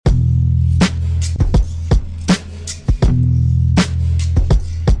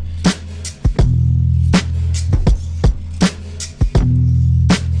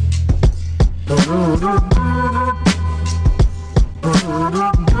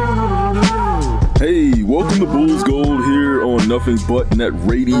Nothing But Net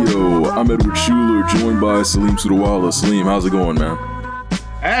Radio. I'm Edward Schuler, joined by Salim Sudawala. Salim, how's it going, man?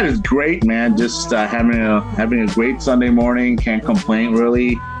 That is great, man. Just having a great Sunday morning. Can't complain,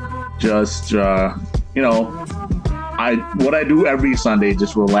 really. Just what I do every Sunday,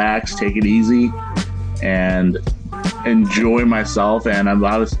 just relax, take it easy, and enjoy myself. And I'm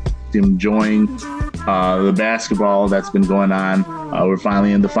obviously enjoying the basketball that's been going on. We're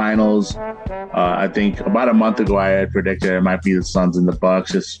finally in the finals. I think about a month ago I had predicted it might be the Suns and the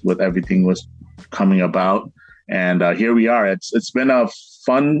Bucks, just with everything was coming about. And here we are. It's been a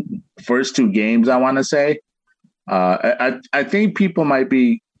fun first two games, I want to say. I think people might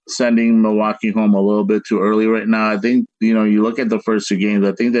be sending Milwaukee home a little bit too early right now. I think, you look at the first two games,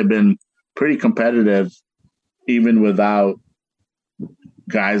 I think they've been pretty competitive even without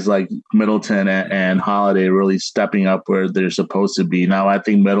guys like Middleton and Holiday really stepping up where they're supposed to be. Now, I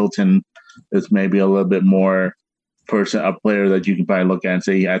think Middleton is maybe a little bit more a player that you can probably look at and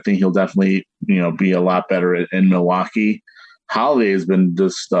say, I think he'll definitely, be a lot better in Milwaukee. Holiday has been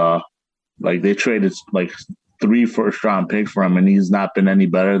just they traded like 3 first-round picks for him, and he's not been any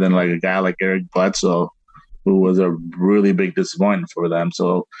better than like a guy like Eric Bledsoe, who was a really big disappointment for them.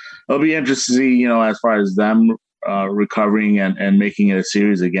 So it'll be interesting to see, as far as them recovering and making it a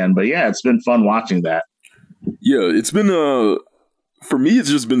series again. But yeah, it's been fun watching that. Yeah, it's been for me, it's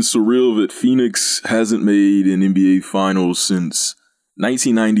just been surreal that Phoenix hasn't made an NBA Finals since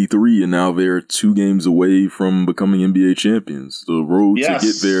 1993, and now they're 2 games away from becoming NBA champions. The road to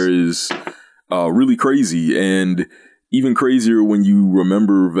get there is really crazy, and even crazier when you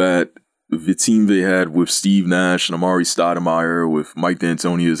remember that the team they had with Steve Nash and Amari Stoudemire, with Mike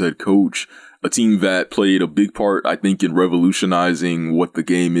D'Antoni as head coach, a team that played a big part, I think, in revolutionizing what the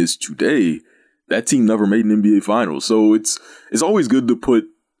game is today. That team never made an NBA Finals. So it's always good to put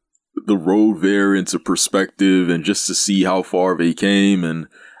the road there into perspective and just to see how far they came. And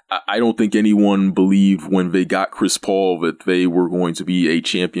I don't think anyone believed when they got Chris Paul that they were going to be a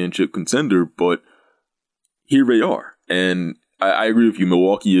championship contender, but here they are. And I agree with you,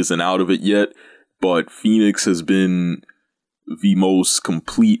 Milwaukee isn't out of it yet, but Phoenix has been the most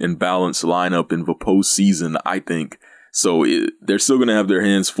complete and balanced lineup in the postseason, I think. So they're still going to have their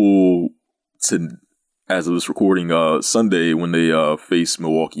hands full as of this recording, Sunday when they face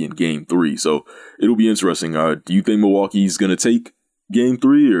Milwaukee in Game 3. So it'll be interesting. Do you think Milwaukee's going to take Game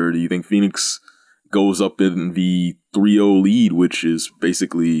 3, or do you think Phoenix goes up in the 3-0 lead, which is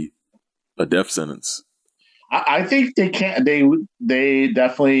basically a death sentence? I think they can. They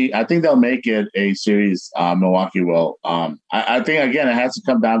definitely. I think they'll make it a series. Milwaukee will. I think again it has to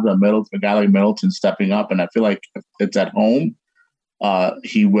come down to a guy like Middleton stepping up, and I feel like if it's at home,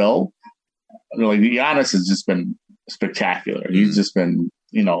 he will. Like Giannis has just been spectacular. He's just been,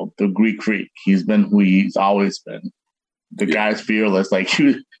 the Greek freak. He's been who he's always been. The guy's fearless. Like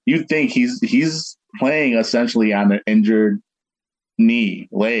you think he's playing essentially on an injured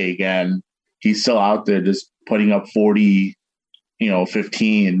leg, and he's still out there just putting up 40,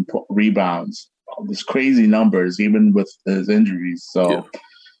 15 rebounds. All these crazy numbers, even with his injuries. So.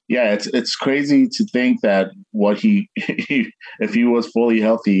 Yeah, it's crazy to think that what if he was fully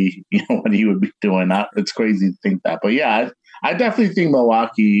healthy, what he would be doing. It's crazy to think that. But yeah, I definitely think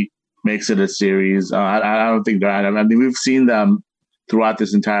Milwaukee makes it a series. I don't think that. I mean, we've seen them throughout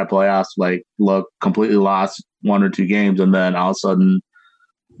this entire playoffs, look completely lost 1 or 2 games, and then all of a sudden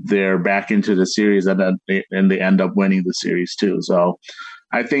they're back into the series, and then they end up winning the series too. So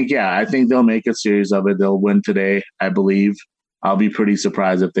I think they'll make a series of it. They'll win today, I believe. I'll be pretty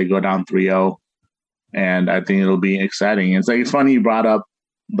surprised if they go down 3-0, and I think it'll be exciting. It's funny you brought up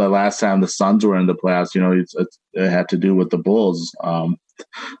the last time the Suns were in the playoffs. It had to do with the Bulls.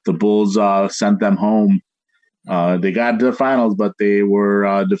 The Bulls sent them home. They got to the finals, but they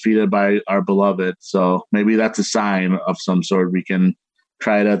were defeated by our beloved. So maybe that's a sign of some sort we can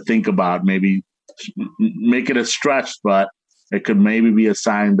try to think about. Maybe make it a stretch, but it could maybe be a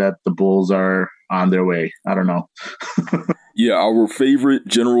sign that the Bulls are on their way. I don't know. Yeah, our favorite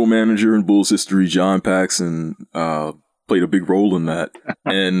general manager in Bulls history, John Paxson, played a big role in that.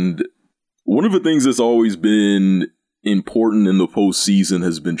 And one of the things that's always been important in the postseason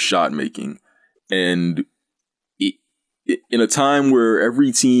has been shot making. And in a time where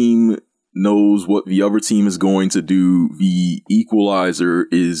every team knows what the other team is going to do, the equalizer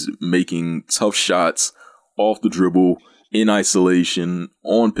is making tough shots off the dribble, in isolation,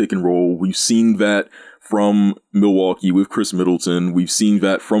 on pick and roll. We've seen that from Milwaukee with Chris Middleton. We've seen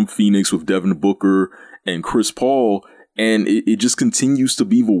that from Phoenix with Devin Booker and Chris Paul. And it just continues to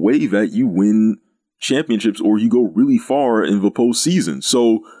be the way that you win championships or you go really far in the postseason.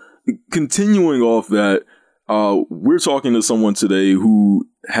 So continuing off that, We're talking to someone today who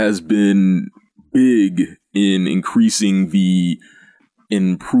has been big in increasing the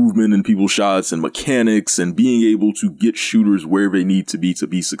improvement in people's shots and mechanics and being able to get shooters where they need to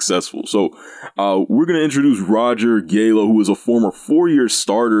be successful. So we're going to introduce Roger Gallo, who is a former 4-year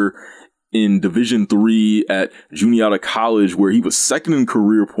starter in Division III at Juniata College, where he was second in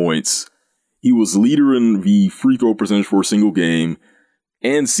career points. He was leader in the free throw percentage for a single game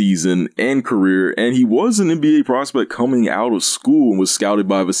and season and career, and he was an NBA prospect coming out of school and was scouted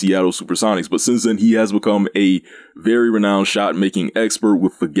by the Seattle Supersonics. But since then, he has become a very renowned shot-making expert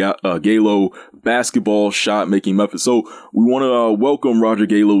with the Gallo basketball shot-making method. So we want to welcome Roger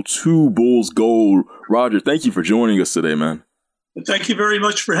Gallo to Bulls Gold. Roger, thank you for joining us today, man. Thank you very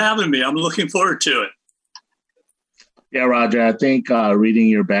much for having me. I'm looking forward to it. Yeah, Roger, I think reading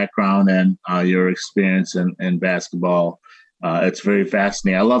your background and your experience in basketball, it's very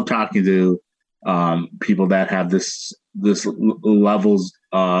fascinating. I love talking to people that have this levels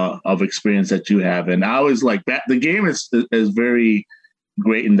of experience that you have, and I always like that. The game is very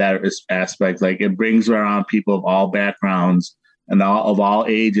great in that aspect. Like, it brings around people of all backgrounds and of all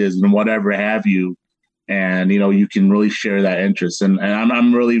ages and whatever have you, and you can really share that interest. And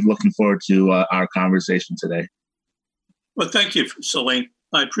I'm really looking forward to our conversation today. Well, thank you, Celine.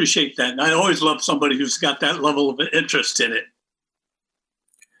 I appreciate that. And I always love somebody who's got that level of interest in it.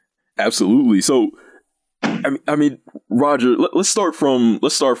 Absolutely. So, I mean, Roger, let's start from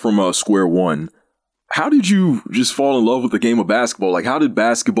square one. How did you just fall in love with the game of basketball? Like, how did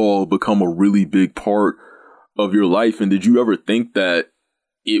basketball become a really big part of your life? And did you ever think that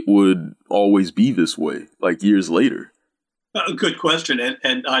it would always be this way, like years later? Good question,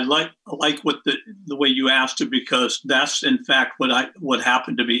 and I like what the way you asked it, because that's in fact what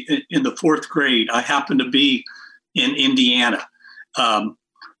happened to me in the fourth grade. I happened to be in Indiana,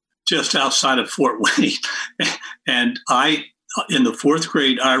 just outside of Fort Wayne, and in the fourth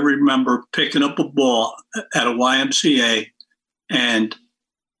grade, I remember picking up a ball at a YMCA, and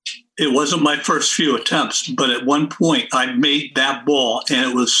it wasn't my first few attempts, but at one point I made that ball,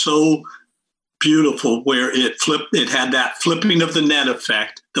 and it was so beautiful where it flipped. It had that flipping of the net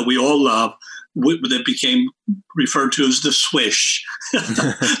effect that we all love, that became referred to as the swish,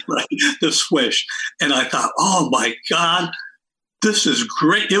 right? The swish. And I thought, oh my God, this is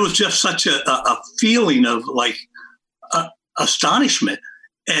great. It was just such a feeling of like astonishment.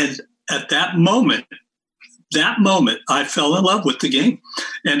 And at that moment, I fell in love with the game,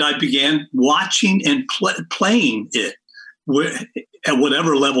 and I began watching and playing it at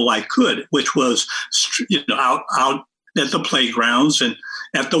whatever level I could, which was out at the playgrounds and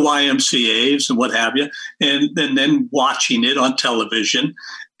at the YMCAs and what have you, and then watching it on television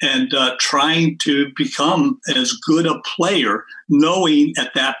and trying to become as good a player, knowing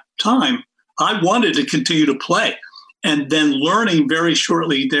at that time I wanted to continue to play, and then learning very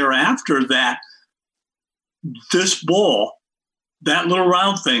shortly thereafter that this ball, that little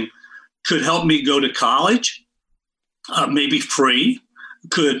round thing, could help me go to college. Maybe free,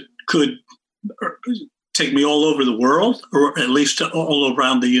 could take me all over the world, or at least all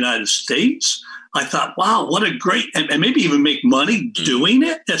around the United States. I thought, wow, what a great, and maybe even make money doing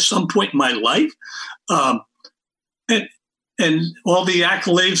it at some point in my life. And all the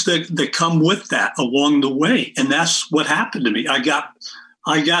accolades that come with that along the way. And that's what happened to me. I got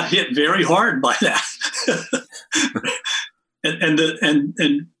hit very hard by that.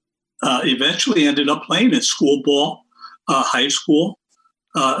 and eventually ended up playing in school ball, high school,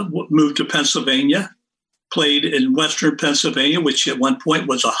 moved to Pennsylvania, played in Western Pennsylvania, which at one point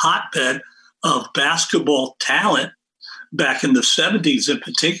was a hotbed of basketball talent back in the 70s in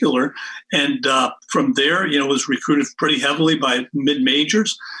particular. And from there, was recruited pretty heavily by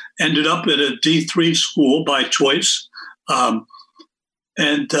mid-majors, ended up at a D3 school by choice.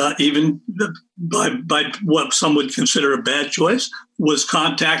 And even by what some would consider a bad choice, was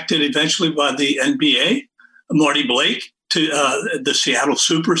contacted eventually by the NBA, Marty Blake, to the Seattle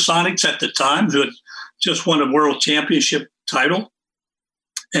Supersonics at the time, who had just won a world championship title.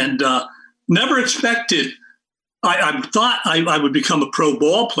 And never expected, I thought I would become a pro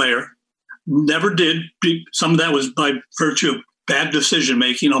ball player. Never did. Some of that was by virtue of bad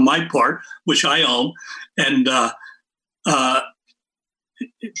decision-making on my part, which I own. And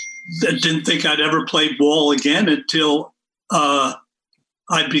didn't think I'd ever play ball again until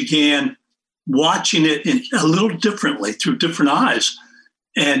I began watching it a little differently, through different eyes,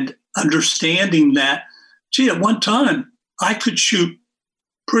 and understanding that, gee, at one time I could shoot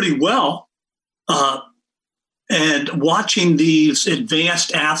pretty well. And watching these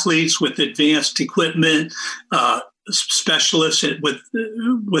advanced athletes with advanced equipment, specialists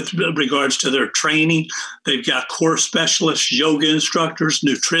with regards to their training. They've got core specialists, yoga instructors,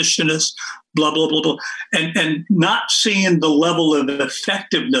 nutritionists, blah, blah, blah, blah. And not seeing the level of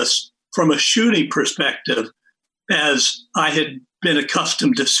effectiveness from a shooting perspective as I had been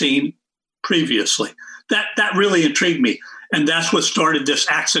accustomed to seeing previously. That really intrigued me. And that's what started this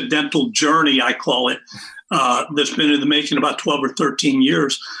accidental journey, I call it, that's been in the making about 12 or 13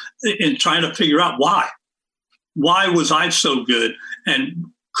 years in trying to figure out why. Why was I so good? And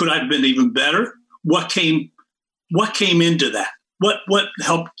could I have been even better? What came into that? What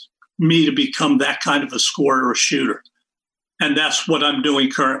helped me to become that kind of a scorer or shooter? And that's what I'm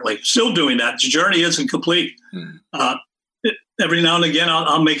doing currently. Still doing that. The journey isn't complete. Every now and again,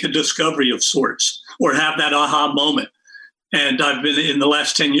 I'll make a discovery of sorts or have that aha moment. And I've been, in the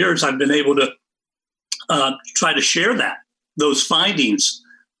last 10 years, I've been able to try to share those findings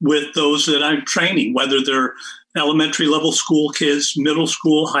with those that I'm training, whether they're elementary level school kids, middle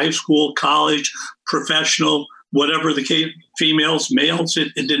school, high school, college, professional, whatever the case, females, males,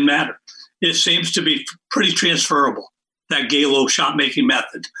 it didn't matter. It seems to be pretty transferable, that Galo shot making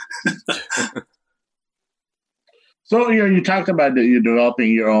method. So, you talked about that you're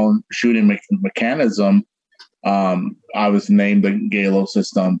developing your own shooting mechanism. I was named the Galo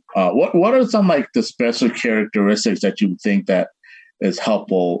system. What are some like the special characteristics that you think that is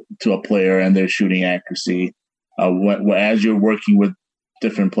helpful to a player and their shooting accuracy as you're working with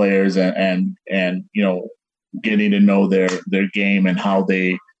different players and getting to know their game and how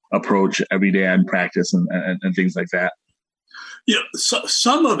they approach every day in practice and things like that? So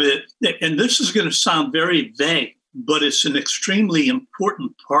some of it, and this is going to sound very vague, but it's an extremely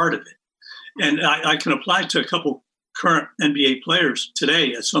important part of it. And I can apply to a couple current NBA players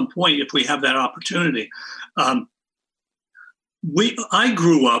today at some point if we have that opportunity. I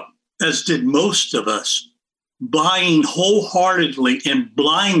grew up, as did most of us, buying wholeheartedly and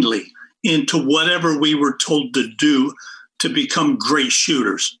blindly into whatever we were told to do to become great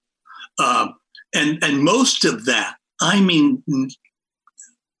shooters. And most of that, I mean,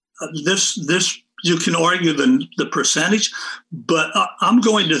 this you can argue the percentage, but I'm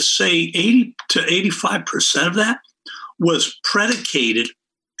going to say 80 to 85% of that was predicated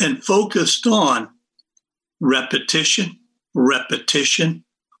and focused on repetition, repetition,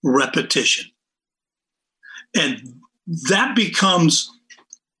 repetition. And that becomes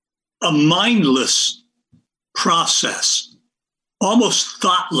a mindless process, almost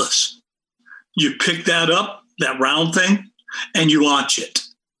thoughtless. You pick that up, that round thing, and you launch it.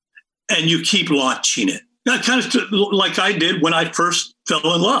 And you keep launching it. Kind of like I did when I first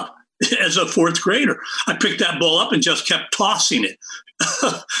fell in love as a fourth grader. I picked that ball up and just kept tossing it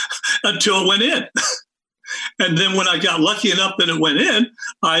until it went in. And then when I got lucky enough that it went in,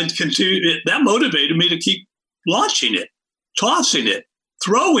 I continued. That motivated me to keep launching it, tossing it,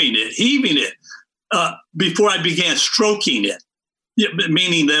 throwing it, heaving it, before I began stroking it,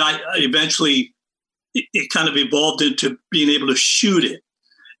 meaning that I eventually, it kind of evolved into being able to shoot it.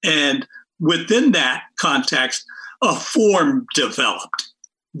 And within that context, a form developed.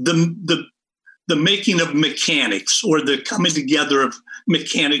 The making of mechanics or the coming together of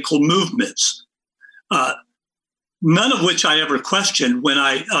mechanical movements, none of which I ever questioned when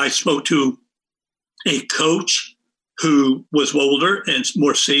I spoke to a coach who was older and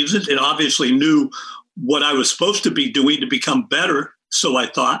more seasoned and obviously knew what I was supposed to be doing to become better, so I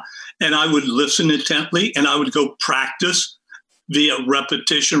thought. And I would listen intently and I would go practice via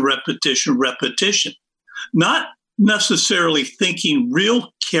repetition, repetition, repetition. Not necessarily thinking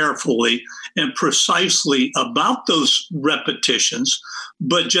real carefully and precisely about those repetitions,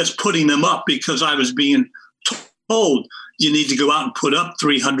 but just putting them up because I was being told you need to go out and put up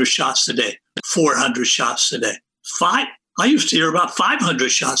 300 shots a day, 400 shots a day. I used to hear about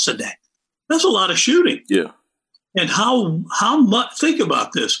 500 shots a day. That's a lot of shooting. Yeah. And how much, think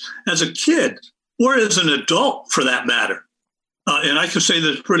about this, as a kid or as an adult for that matter, and I can say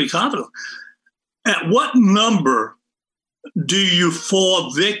this pretty confidently, at what number do you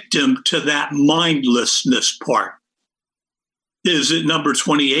fall victim to that mindlessness part? Is it number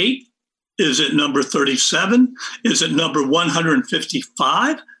 28? Is it number 37? Is it number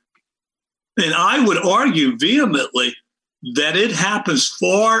 155? And I would argue vehemently that it happens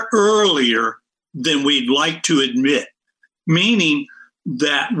far earlier than we'd like to admit, meaning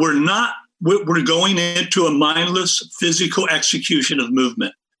that we're going into a mindless physical execution of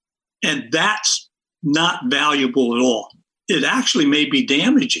movement. And that's not valuable at all. It actually may be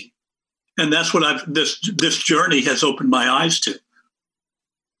damaging. And that's what this journey has opened my eyes to.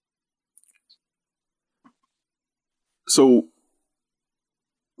 So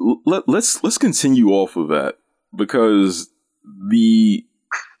let's continue off of that. because the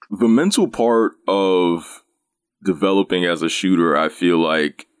mental part of developing as a shooter, I feel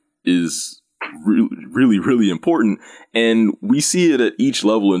like, is really, really, really important. And we see it at each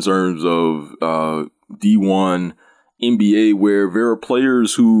level in terms of D1, NBA, where there are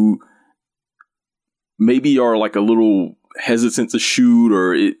players who maybe are like a little hesitant to shoot,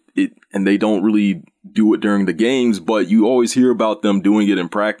 or and they don't really do it during the games, but you always hear about them doing it in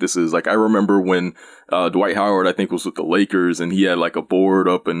practices. Like I remember when Dwight Howard, I think, was with the Lakers, and he had like a board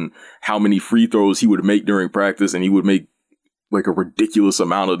up and how many free throws he would make during practice, and he would make like a ridiculous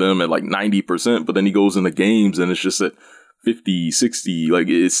amount of them at like 90%, but then he goes into games and it's just at 50, 60, like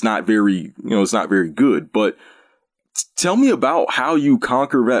it's not very, it's not very good. But tell me about how you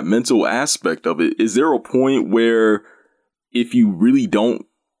conquer that mental aspect of it. Is there a point where if you really don't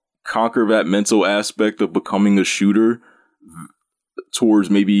conquer that mental aspect of becoming a shooter towards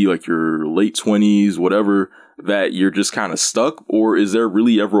maybe like your late 20s, whatever, that you're just kind of stuck? Or is there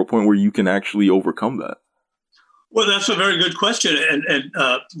really ever a point where you can actually overcome that? Well, that's a very good question. And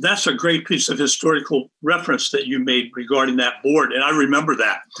that's a great piece of historical reference that you made regarding that board. And I remember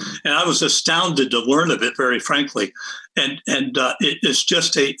that. And I was astounded to learn of it, very frankly. And it's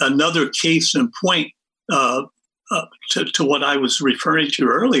just another case in point to what I was referring to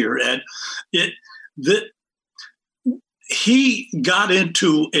earlier, Ed. He got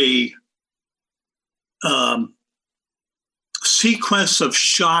into a sequence of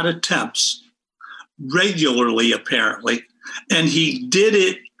shot attempts regularly, apparently, and he did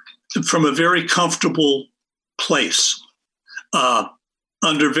it from a very comfortable place,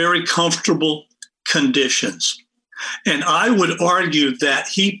 under very comfortable conditions. And I would argue that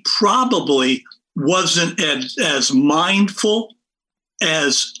he probably wasn't as mindful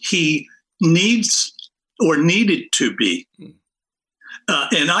as he needs or needed to be.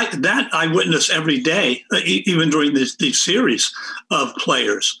 And I witness every day, even during these series of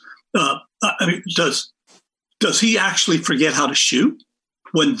players. I mean, does he actually forget how to shoot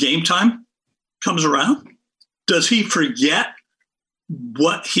when game time comes around? Does he forget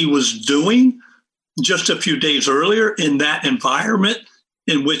what he was doing just a few days earlier in that environment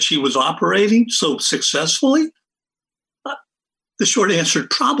in which he was operating so successfully? The short answer,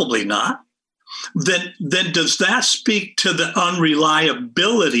 probably not. Then does that speak to the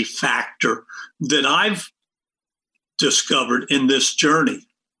unreliability factor that I've discovered in this journey?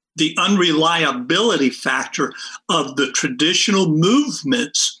 The unreliability factor of the traditional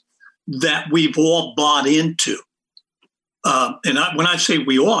movements that we've all bought into. When I say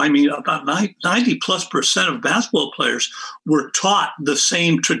we all, I mean about 90+% of basketball players were taught the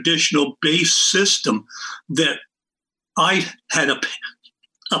same traditional base system that I had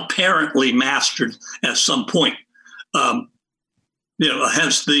apparently mastered at some point.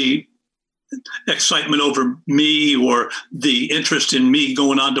 Hence the excitement over me or the interest in me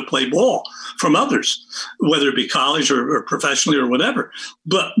going on to play ball from others, whether it be college or professionally or whatever.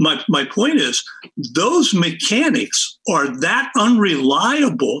 But my point is, those mechanics are that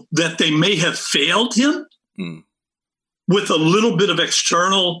unreliable that they may have failed him with a little bit of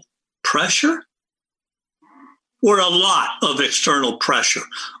external pressure or a lot of external pressure.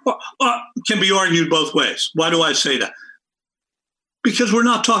 Or can be argued both ways. Why do I say that? Because we're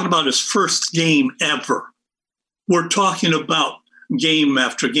not talking about his first game ever. We're talking about game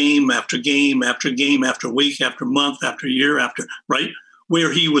after game after game after game after week after month after year after, right?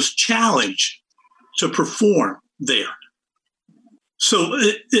 Where he was challenged to perform there. So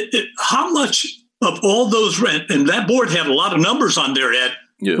how much of all those, and that board had a lot of numbers on there, Ed.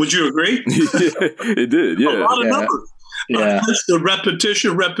 Yeah. Would you agree? It did, yeah. A lot of numbers. Yeah. The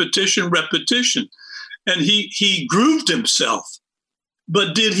repetition. And he grooved himself.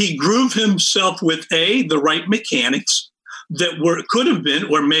 But did he groove himself with the right mechanics that could have been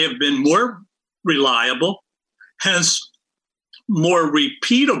or may have been more reliable, hence more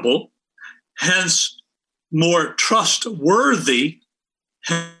repeatable, hence more trustworthy,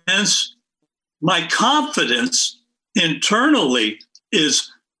 hence my confidence internally is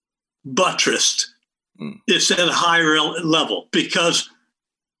buttressed. It's at a higher level because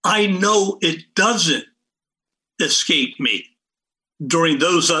I know it doesn't escape me during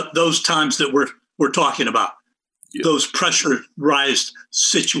those times that we're talking about, those pressurized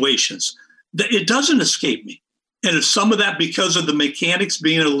situations. It doesn't escape me. And it's some of that because of the mechanics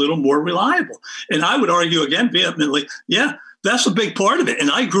being a little more reliable. And I would argue again vehemently, that's a big part of it.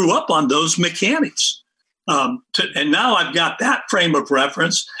 And I grew up on those mechanics. And now I've got that frame of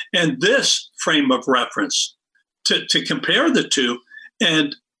reference and this frame of reference to compare the two.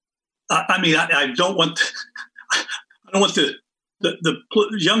 And I don't want the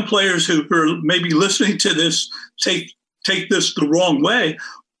young players who are maybe listening to this take this the wrong way,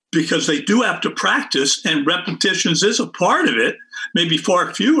 because they do have to practice, and repetitions is a part of it, maybe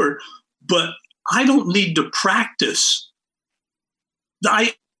far fewer, but I don't need to practice.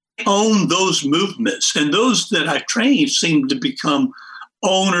 I own those movements, and those that I train seem to become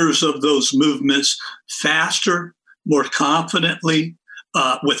owners of those movements faster, more confidently,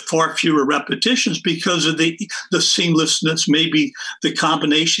 with far fewer repetitions, because of the seamlessness, maybe the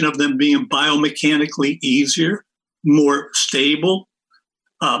combination of them being biomechanically easier, more stable.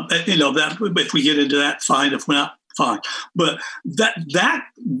 That if we get into that, fine. If we're not, fine. But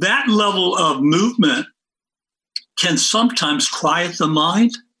that level of movement can sometimes quiet the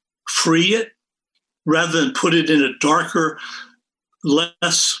mind, free it, rather than put it in a darker,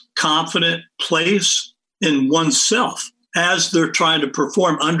 less confident place in oneself as they're trying to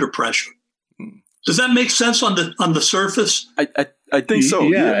perform under pressure. Does that make sense on the surface? I think so.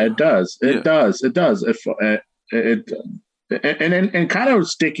 Yeah, it does. It does. And kind of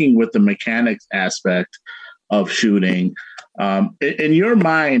sticking with the mechanics aspect of shooting, in your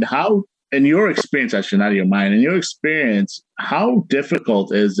mind, in your experience, actually not your mind, in your experience, how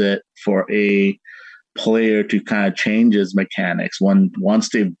difficult is it for a player to kind of change his mechanics once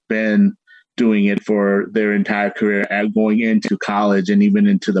they've been doing it for their entire career, going into college and even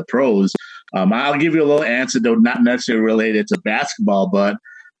into the pros? I'll give you a little anecdote, not necessarily related to basketball, but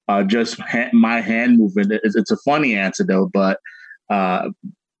just my hand movement. It's a funny anecdote, but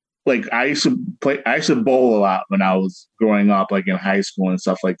like I used to bowl a lot when I was growing up, like in high school and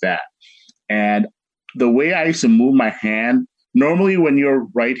stuff like that. And the way I used to move my hand, normally when you're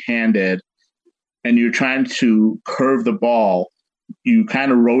right-handed and you're trying to curve the ball, you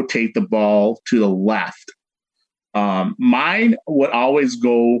kind of rotate the ball to the left. Mine would always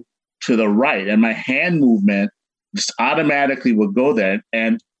go to the right, and my hand movement just automatically would go there.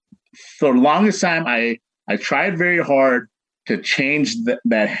 And for the longest time, I tried very hard to change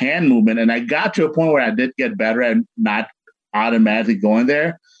that hand movement, and I got to a point where I did get better at not automatically going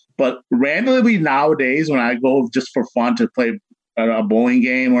there. But randomly nowadays, when I go just for fun to play a bowling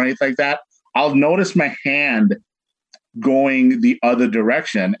game or anything like that, I'll notice my hand going the other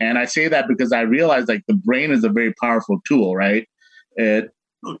direction. And I say that because I realize like the brain is a very powerful tool, right? It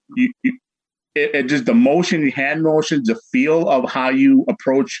just the motion, hand motions, the feel of how you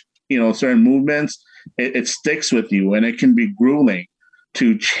approach, certain movements, it sticks with you, and it can be grueling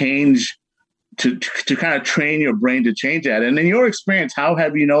to change, to kind of train your brain to change that. And in your experience, how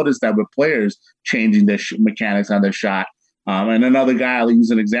have you noticed that with players changing their mechanics on their shot? And another guy I'll use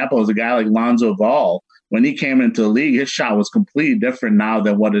an example is a guy like Lonzo Ball. When he came into the league, his shot was completely different now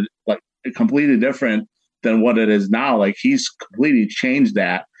than what it is now. Like he's completely changed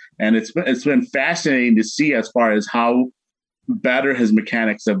that, and it's been fascinating to see as far as how better his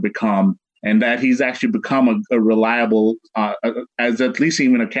mechanics have become, and that he's actually become a reliable, as at least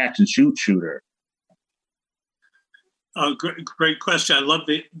even a catch and shoot shooter. Great question. I love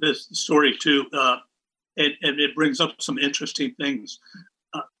this story too, and it brings up some interesting things.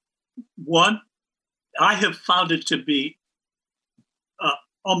 One, I have found it to be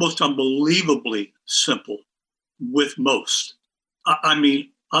almost unbelievably simple with most. I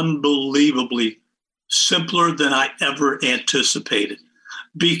mean, unbelievably simpler than I ever anticipated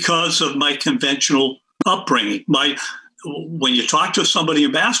because of my conventional upbringing. When you talk to somebody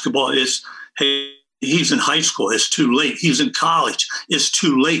in basketball, it's, hey, he's in high school, it's too late. He's in college, it's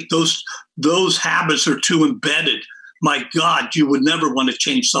too late. Those habits are too embedded. My God, you would never want to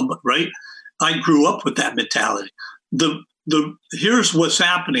change somebody, right? I grew up with that mentality. Here's what's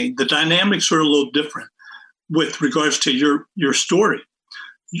happening. The dynamics are a little different with regards to your story.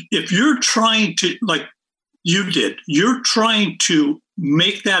 If you're trying to, like you did, you're trying to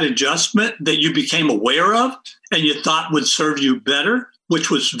make that adjustment that you became aware of and you thought would serve you better, which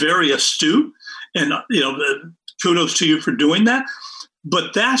was very astute. And, kudos to you for doing that.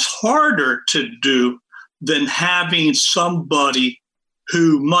 But that's harder to do than having somebody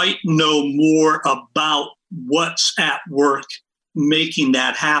who might know more about what's at work making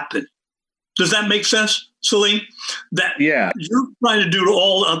that happen. Does that make sense, Salim? That you're trying to do it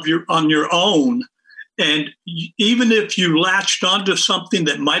all on your own, and even if you latched onto something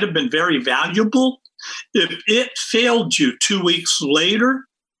that might have been very valuable, if it failed you 2 weeks later,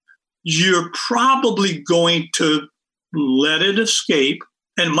 you're probably going to let it escape,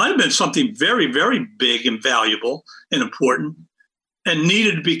 and it might have been something very, very big and valuable and important and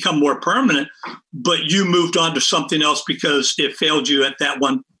needed to become more permanent, but you moved on to something else because it failed you at that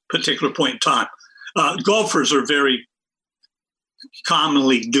one particular point in time. Golfers are very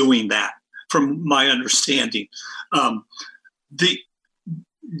commonly doing that, from my understanding. the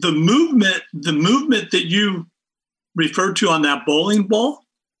movement that you referred to on that bowling ball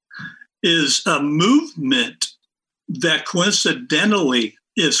is a movement that coincidentally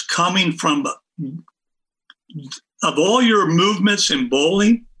is coming from, of all your movements in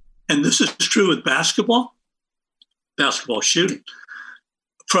bowling, and this is true with basketball shooting,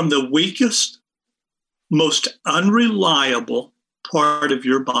 from the weakest, most unreliable part of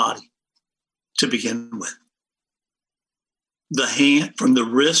your body to begin with. The hand, from the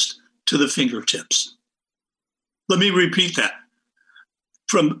wrist to the fingertips. Let me repeat that.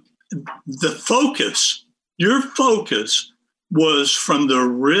 From the focus, your focus was from the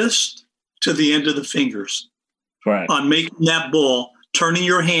wrist to the end of the fingers. Right. On making that ball, turning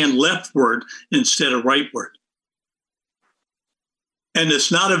your hand leftward instead of rightward. And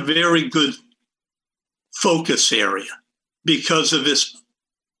it's not a very good focus area because of its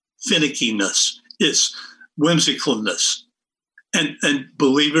finickiness, its whimsicalness. And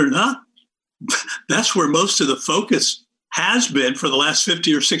believe it or not, that's where most of the focus has been for the last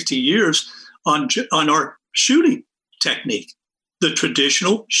 50 or 60 years on our shooting technique, the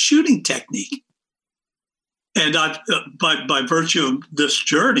traditional shooting technique. And I've, by virtue of this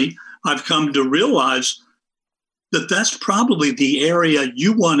journey, I've come to realize that that's probably the area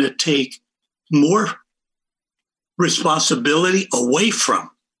you want to take more responsibility away from.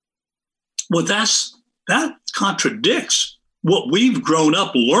 Well, that contradicts what we've grown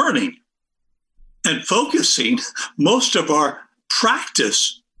up learning and focusing most of our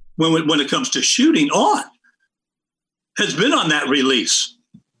practice when it comes to shooting on has been on that release,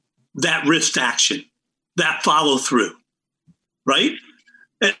 that wrist action, that follow through, right?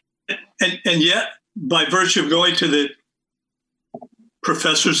 And yet, by virtue of going to the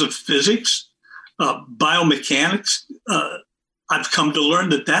professors of physics, biomechanics, I've come to learn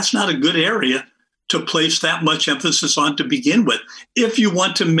that that's not a good area to place that much emphasis on to begin with. If you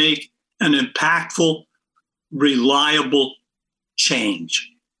want to make an impactful, reliable change.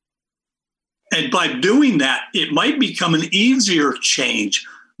 And by doing that, it might become an easier change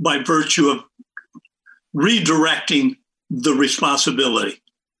by virtue of redirecting the responsibility.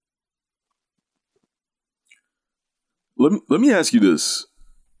 Let me ask you this.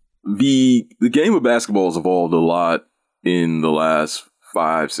 The game of basketball has evolved a lot in the last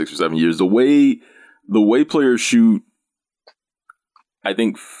 5, 6, or 7 years. The way players shoot, I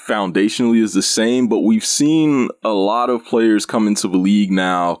think foundationally is the same, but we've seen a lot of players come into the league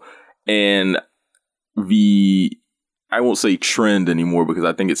now, and I won't say trend anymore because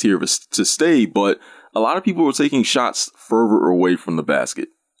I think it's here to stay, but a lot of people are taking shots further away from the basket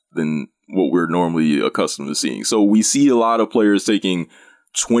than what we're normally accustomed to seeing. So we see a lot of players taking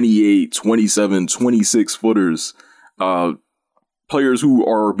 28, 27, 26 footers, players who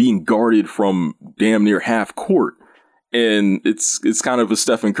are being guarded from damn near half court. And it's kind of a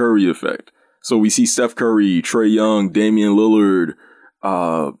Stephen Curry effect. So we see Steph Curry, Trae Young, Damian Lillard,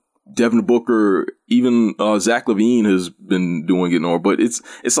 Devin Booker, even Zach LaVine has been doing it more. But it's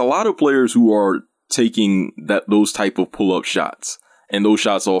a lot of players who are taking those type of pull-up shots and those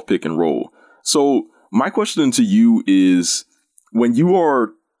shots off pick and roll. So my question to you is, when you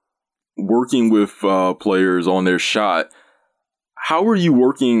are working with players on their shot, how are you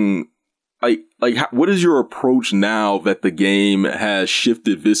working? What is your approach now that the game has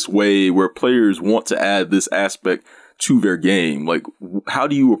shifted this way, where players want to add this aspect to their game? Like, how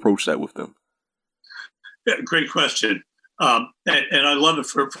do you approach that with them? Yeah, great question. And I love it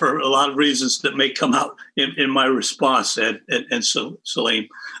for a lot of reasons that may come out in my response. And so, Salim,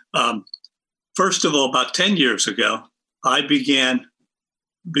 first of all, about 10 years ago, I began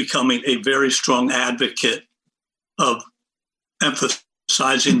becoming a very strong advocate of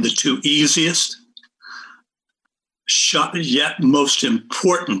emphasizing the two easiest shot, yet most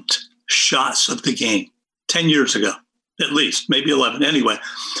important shots of the game. 10 years ago, at least, maybe 11. Anyway,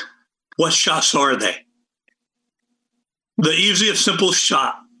 what shots are they? The easiest, simple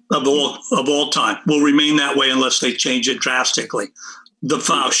shot of all time will remain that way unless they change it drastically. The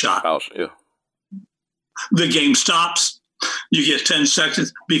foul shot. Yeah. The game stops. You get 10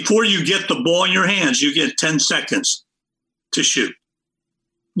 seconds. Before you get the ball in your hands, you get 10 seconds to shoot.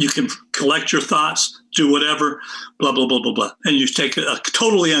 You can collect your thoughts, do whatever, blah, blah, blah, blah, blah. And you take a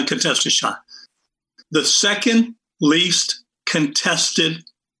totally uncontested shot. The second least contested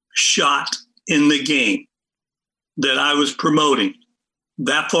shot in the game that I was promoting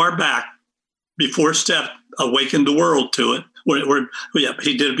that far back, before Steph awakened the world to it,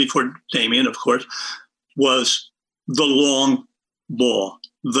 he did it before Damian, of course, was the long ball.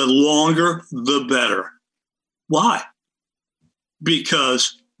 The longer, the better. Why?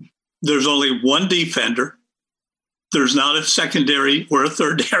 Because there's only one defender There's not a secondary or a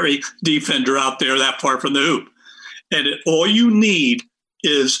thirdary defender out there that far from the hoop. And all you need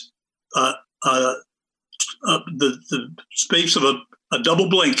is the space of a double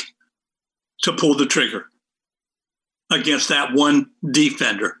blink to pull the trigger against that one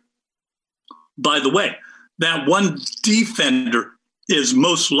defender. By the way, that one defender is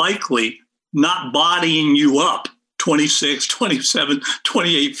most likely not bodying you up 26, 27,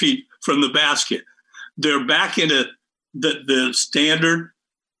 28 feet from the basket. They're back into the standard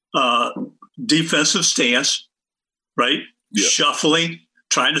defensive stance, right? Yeah. Shuffling,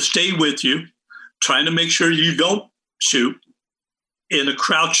 trying to stay with you, trying to make sure you don't shoot in a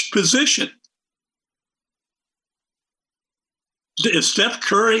crouched position. Is Steph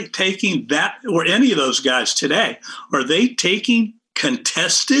Curry taking that, or any of those guys today, are they taking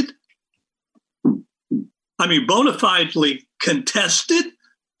contested, I mean, bona fidely contested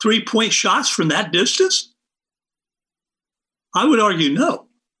three-point shots from that distance? I would argue no.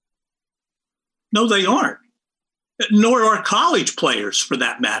 No, they aren't. Nor are college players, for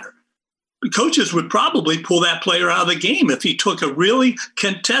that matter. Coaches would probably pull that player out of the game if he took a really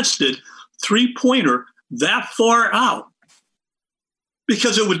contested three-pointer that far out,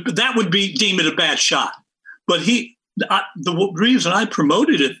 because that would be deemed it a bad shot. But the reason I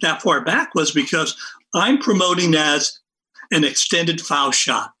promoted it that far back was because I'm promoting as an extended foul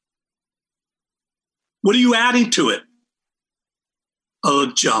shot. What are you adding to it? A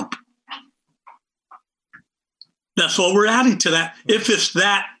jump. That's all we're adding to that. If it's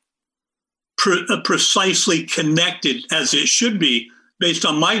that precisely connected as it should be, based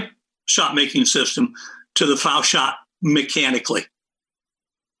on my shot-making system, to the foul shot mechanically.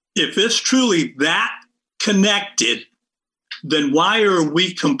 If it's truly that connected, then why are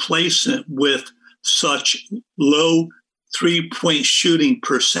we complacent with such low three-point shooting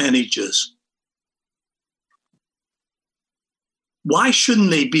percentages? Why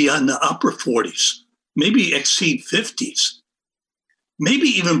shouldn't they be on the upper 40s? Maybe exceed 50s? Maybe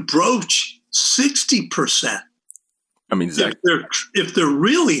even broach 60%. I mean, Zach, if they're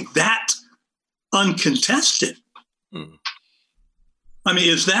really that uncontested. I mean,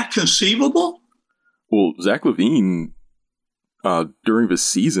 is that conceivable? Well, Zach LaVine, during the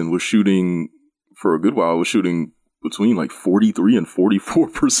season, was shooting, for a good while, was shooting between like 43 and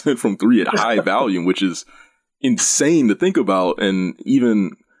 44% from three at high volume, which is insane to think about, and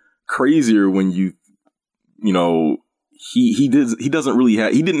even crazier when he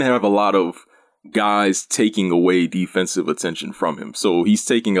didn't have a lot of guys taking away defensive attention from him. So he's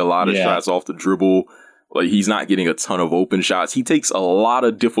taking a lot of shots off the dribble. Like, he's not getting a ton of open shots. He takes a lot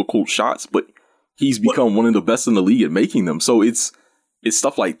of difficult shots, but he's become one of the best in the league at making them. So it's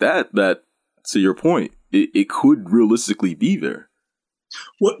stuff like that, to your point, it could realistically be there.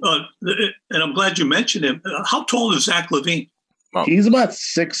 And I'm glad you mentioned him. How tall is Zach LaVine? He's about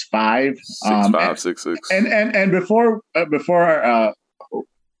 6'5", 6'6". And before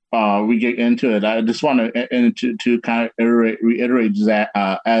we get into it, I just want to kind of reiterate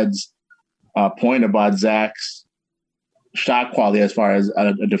Ed's point about Zach's shot quality as far as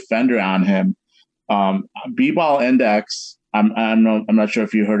a defender on him. B-Ball Index, I'm not sure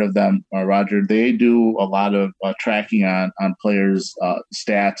if you heard of them, Roger. They do a lot of tracking on players'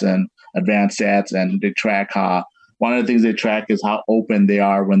 stats and advanced stats, and they track one of the things they track is how open they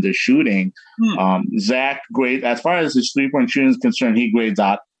are when they're shooting. Zach grades, as far as his three-point shooting is concerned, he grades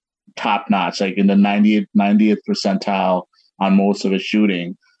out top notch, like in the 90th percentile on most of his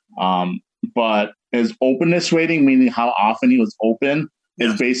shooting. But his openness rating, meaning how often he was open,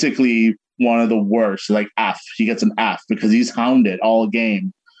 is basically one of the worst, like F. He gets an F because he's hounded all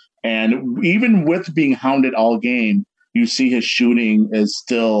game. And even with being hounded all game, you see his shooting is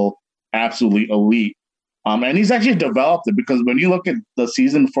still absolutely elite. And he's actually developed it, because when you look at the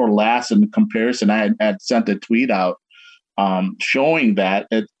season before last in comparison, I had sent a tweet out showing that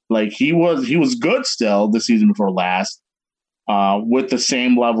he was good still the season before last, with the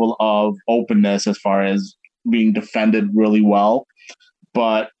same level of openness as far as being defended really well.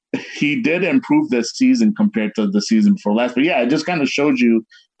 But he did improve this season compared to the season before last. But yeah, it just kind of showed you,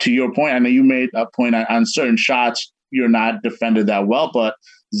 to your point. I know you made a point on certain shots you're not defended that well, but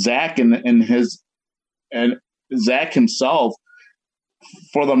Zach and Zach himself,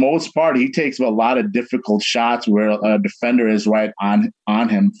 for the most part, he takes a lot of difficult shots where a defender is right on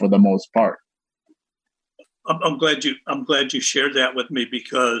him for the most part. I'm glad you shared that with me,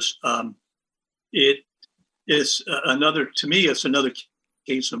 because it is another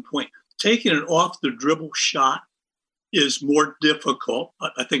case in point. Taking an off the dribble shot is more difficult.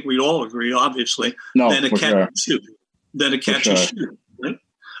 I think we all agree, obviously, than a catch and shoot. Than a catch and shoot, right?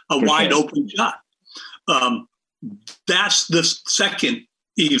 A wide open shot. That's the second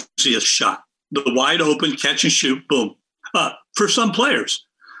easiest shot. The wide open catch and shoot, boom. For some players.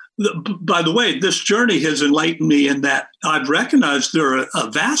 By the way, this journey has enlightened me in that I've recognized there are a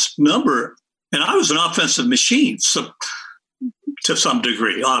vast number, and I was an offensive machine to some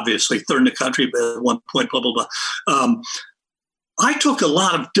degree, obviously, third in the country, but at one point, blah, blah, blah. I took a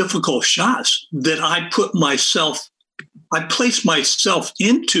lot of difficult shots that I placed myself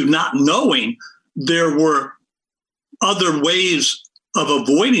into not knowing there were other ways of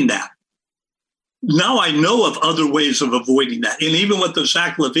avoiding that. Now I know of other ways of avoiding that. And even with the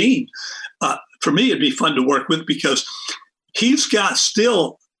Zach LaVine, for me, it'd be fun to work with because he's got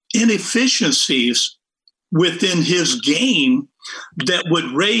still inefficiencies within his game that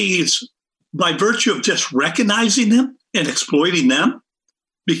would raise, by virtue of just recognizing them and exploiting them,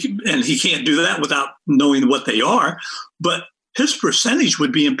 and he can't do that without knowing what they are, but his percentage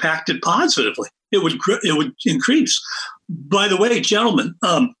would be impacted positively. It would increase. By the way, gentlemen,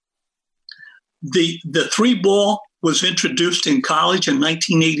 the three ball was introduced in college in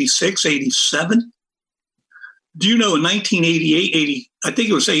 1986, 87. Do you know in 1988, I think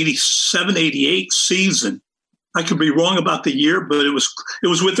it was 87, 88 season, I could be wrong about the year, but it was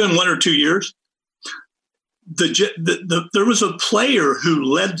within 1 or 2 years. There was a player who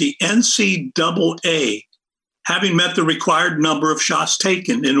led the NCAA, having met the required number of shots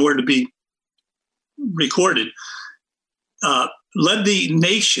taken in order to be recorded, led the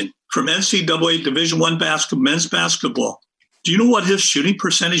nation from NCAA Division I men's basketball. Do you know what his shooting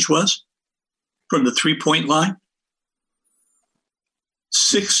percentage was from the three-point line?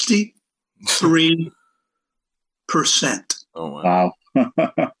 63%. Oh, wow.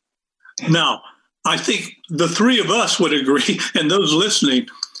 Now, I think the three of us would agree, and those listening,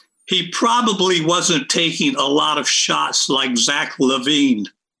 he probably wasn't taking a lot of shots like Zach LaVine,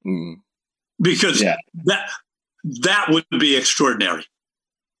 because that would be extraordinary.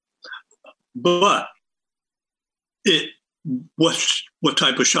 But what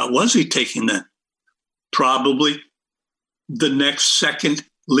type of shot was he taking then? Probably the next second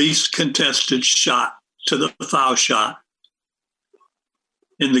least contested shot to the foul shot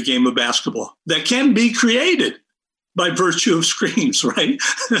in the game of basketball that can be created by virtue of screens, right?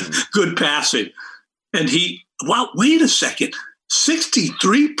 Good passing. And wait a second,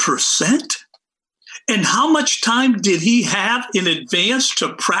 63%? And how much time did he have in advance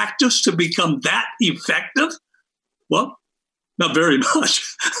to practice to become that effective? Well, not very much.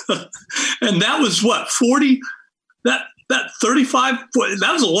 And that was 40, that 35,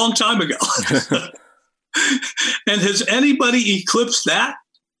 that was a long time ago. And has anybody eclipsed that?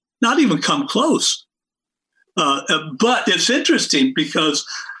 Not even come close. But it's interesting because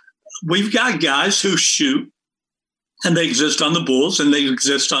we've got guys who shoot, and they exist on the Bulls, and they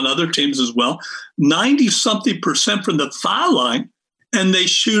exist on other teams as well, 90-something% from the foul line, and they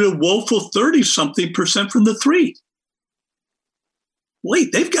shoot a woeful 30-something% from the three.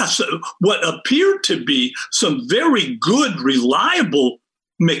 Wait, they've got what appear to be some very good, reliable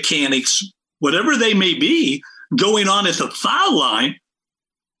mechanics, whatever they may be, going on at the foul line,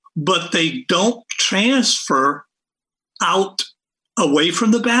 but they don't transfer out away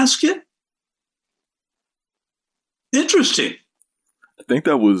from the basket? Interesting. I think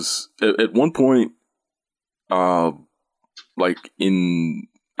that was at one point, like in,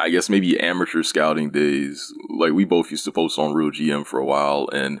 I guess maybe amateur scouting days, like we both used to post on Real GM for a while.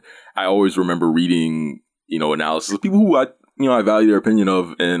 And I always remember reading, analysis of people who I value their opinion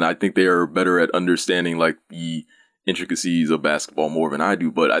of, and I think they are better at understanding like the intricacies of basketball more than I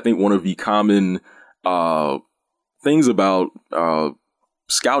do. But I think one of the common things about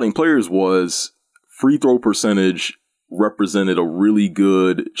scouting players was free throw percentage represented a really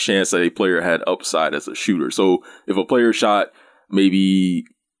good chance that a player had upside as a shooter. So if a player shot maybe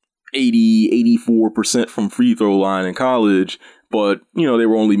 84% from free throw line in college, but they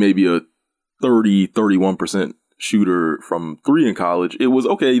were only maybe a 31% shooter from three in college, it was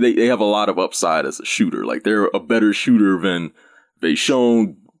okay. They have a lot of upside as a shooter. Like they're a better shooter than they've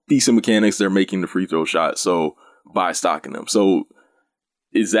shown, decent mechanics. They're making the free throw shot. So buy stock in them. So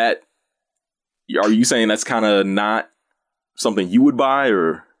are you saying that's kind of not something you would buy,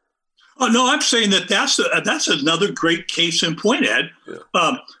 or? Oh, no, I'm saying that's another great case in point, Ed.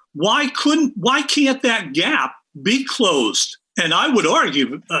 Yeah. Why can't that gap be closed? And I would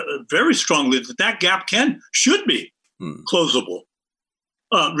argue very strongly that gap should be closable,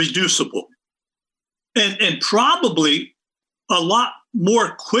 reducible, and probably a lot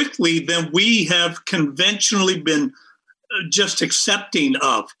more quickly than we have conventionally been just accepting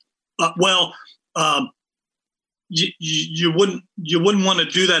of. You wouldn't want to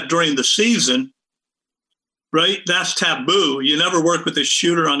do that during the season. right? That's taboo. You never work with a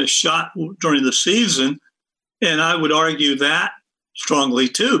shooter on a shot during the season. And I would argue that strongly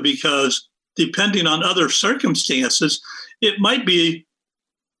too, because depending on other circumstances, it might be,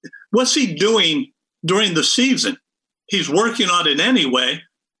 what's he doing during the season? He's working on it anyway,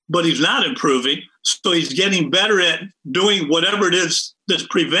 but he's not improving. So he's getting better at doing whatever it is that's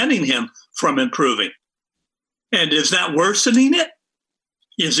preventing him from improving. And is that worsening it?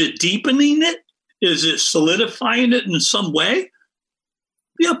 Is it deepening it? Is it solidifying it in some way?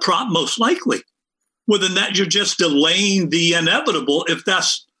 Yeah, most likely. Well, then that you're just delaying the inevitable if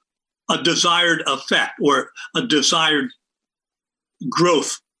that's a desired effect or a desired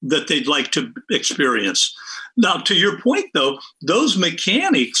growth that they'd like to experience. Now, to your point, though, those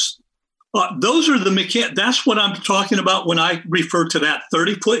mechanics, those are the mechanics. That's what I'm talking about when I refer to that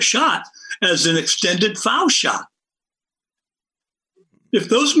 30-foot shot as an extended foul shot. If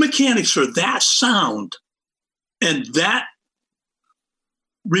those mechanics are that sound and that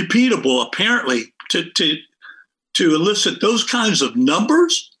repeatable, apparently, to elicit those kinds of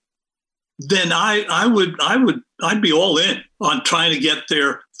numbers, then I'd be all in on trying to get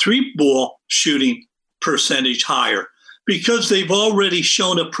their 3-ball shooting percentage higher, because they've already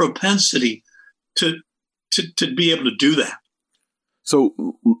shown a propensity to be able to do that. So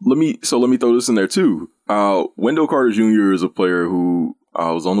let me throw this in there too. Wendell Carter Jr. is a player who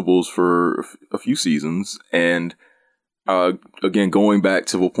was on the Bulls for a few seasons, and again, going back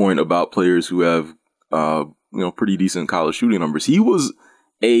to the point about players who have pretty decent college shooting numbers, he was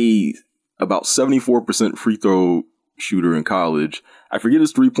about 74% free throw shooter in college. I forget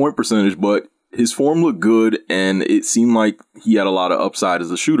his 3-point percentage, but his form looked good, and it seemed like he had a lot of upside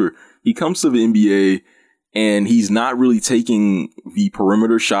as a shooter. He comes to the NBA, and he's not really taking the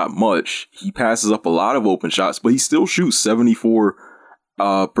perimeter shot much. He passes up a lot of open shots, but he still shoots 74%,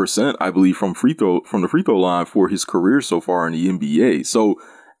 I believe, from the free throw line for his career so far in the NBA. So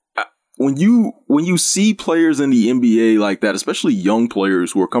when you see players in the NBA like that, especially young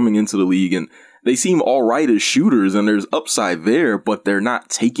players who are coming into the league and they seem all right as shooters and there's upside there, but they're not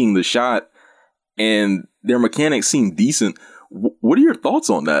taking the shot and their mechanics seem decent. What are your thoughts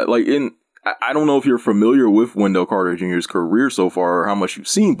on that? I don't know if you're familiar with Wendell Carter Jr.'s career so far or how much you've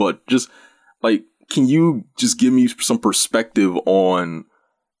seen, but just can you just give me some perspective on,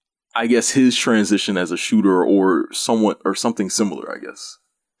 I guess, his transition as a shooter or something similar, I guess?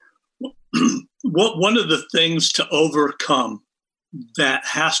 One of the things to overcome that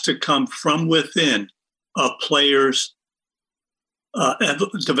has to come from within a player's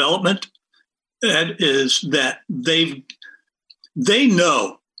development, and is that they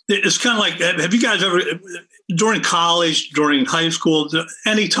know. It's kind of like, have you guys ever, during college, during high school,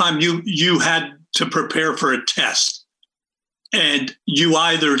 anytime you had to prepare for a test and you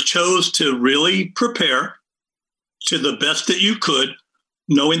either chose to really prepare to the best that you could,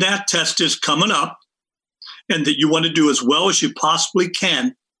 knowing that test is coming up and that you want to do as well as you possibly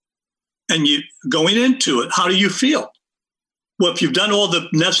can, and you going into it, how do you feel? Well, if you've done all the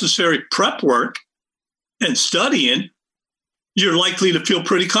necessary prep work and studying, you're likely to feel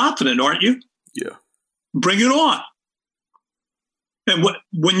pretty confident, aren't you? Yeah. Bring it on. And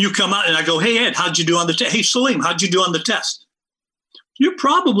when you come out and I go, hey, Ed, how'd you do on the test? Hey, Salim, how'd you do on the test? You're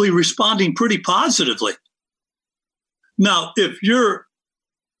probably responding pretty positively. Now, if you're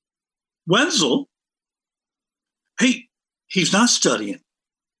Wenzel, hey, he's not studying.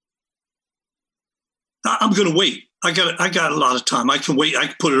 I'm going to wait. I got a lot of time. I can wait. I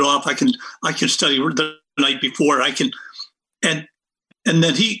can put it off. I can study the night before. And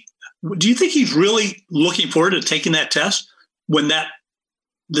then do you think he's really looking forward to taking that test when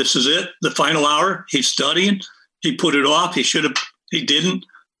this is it, the final hour? He's studying. He put it off. He didn't,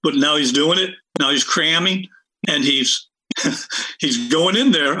 but now he's doing it. Now he's cramming and he's going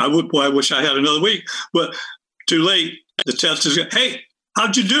in there. I wish I had another week, but too late. The test is, hey,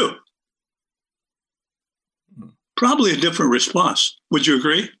 how'd you do? Probably a different response. Would you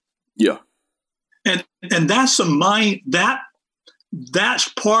agree? Yeah. And that's that's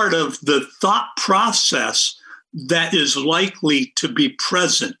part of the thought process that is likely to be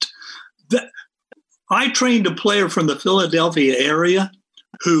present. I trained a player from the Philadelphia area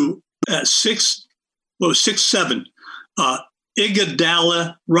who at 6'7",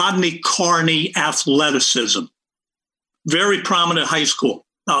 Iguodala, Rodney Carney athleticism. Very prominent high school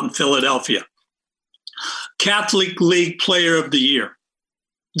out in Philadelphia. Catholic League Player of the Year.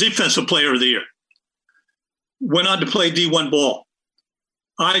 Defensive Player of the Year. Went on to play D1 ball.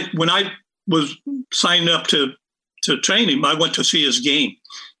 When I was signing up to train him, I went to see his game.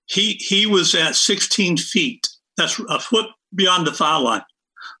 He was at 16 feet. That's a foot beyond the foul line.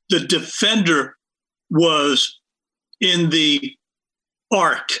 The defender was in the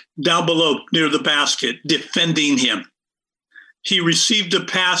arc down below near the basket defending him. He received a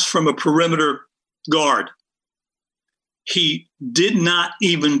pass from a perimeter guard. He did not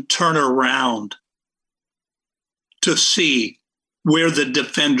even turn around to see where the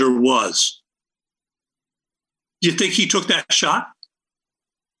defender was. Do you think he took that shot?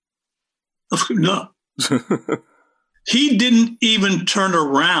 No. He didn't even turn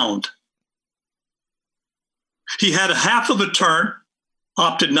around. He had a half of a turn,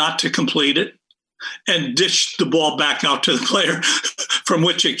 opted not to complete it, and dished the ball back out to the player from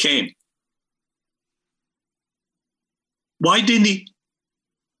which it came. Why didn't he?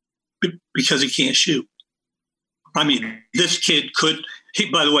 Because he can't shoot. I mean, this kid could,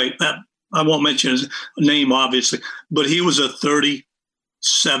 by the way, I won't mention his name, obviously, but he was a 37%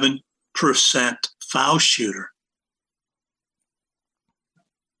 foul shooter.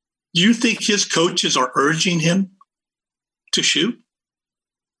 Do you think his coaches are urging him to shoot?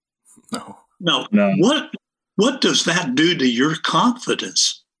 No. No. What does that do to your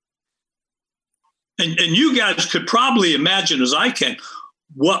confidence? And you guys could probably imagine, as I can,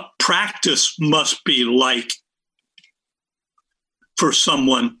 what practice must be like for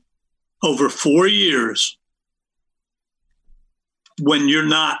someone over 4 years when you're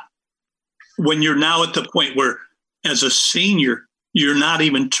now at the point where, as a senior, you're not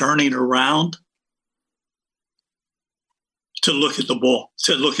even turning around to look at the ball,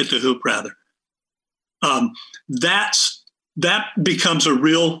 to look at the hoop, rather. That becomes a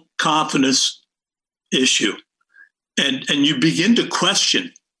real confidence issue. And you begin to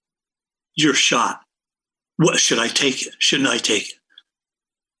question your shot. What should I take it? Shouldn't I take it?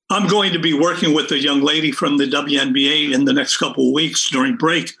 I'm going to be working with a young lady from the WNBA in the next couple of weeks during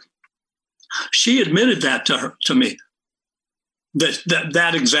break. She admitted that to me,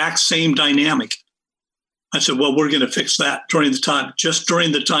 that exact same dynamic. I said, well, we're going to fix that during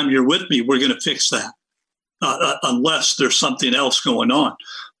the time you're with me, we're going to fix that, unless there's something else going on.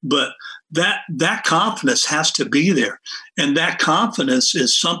 But that confidence has to be there. And that confidence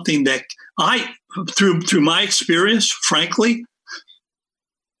is something that through my experience, frankly,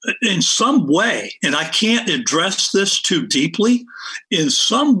 in some way, and I can't address this too deeply, in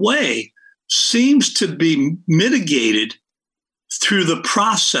some way seems to be mitigated through the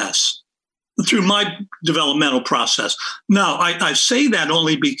process, through my developmental process. Now, I say that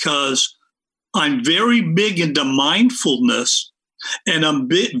only because I'm very big into mindfulness, and I'm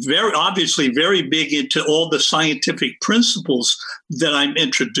very big into all the scientific principles that I'm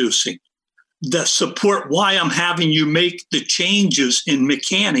introducing that support why I'm having you make the changes in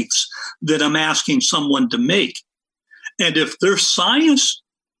mechanics that I'm asking someone to make. And if there's science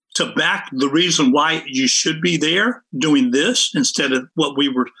to back the reason why you should be there doing this instead of what we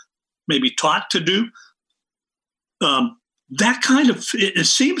were maybe taught to do, that kind of, it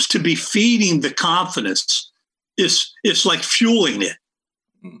seems to be feeding the confidence. It's like fueling it.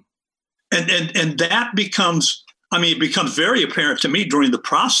 And that becomes, it becomes very apparent to me during the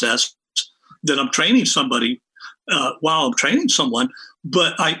process that I'm training somebody while I'm training someone.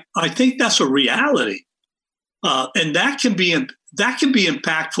 But I think that's a reality. And that can be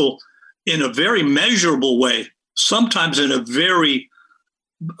impactful in a very measurable way, sometimes in a very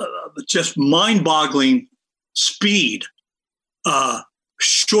just mind-boggling speed,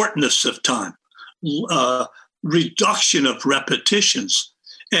 shortness of time, reduction of repetitions.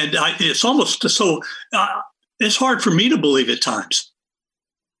 And it's almost so, it's hard for me to believe at times.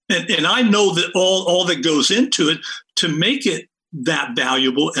 And I know that all that goes into it to make it that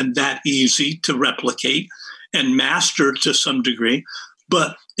valuable and that easy to replicate and master to some degree.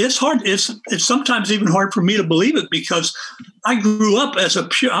 But it's hard. It's sometimes even hard for me to believe it because I grew up as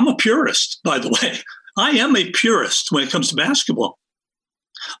I'm a purist, by the way. I am a purist when it comes to basketball.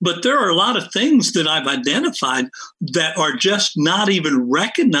 But there are a lot of things that I've identified that are just not even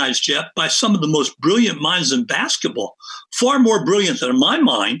recognized yet by some of the most brilliant minds in basketball, far more brilliant than my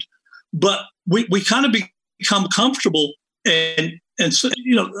mind. But we kind of become comfortable. And so,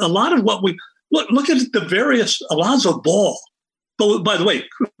 a lot of what we look at the various Alonzo Ball. But by the way,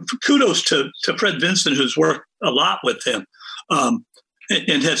 kudos to Fred Vinson, who's worked a lot with him and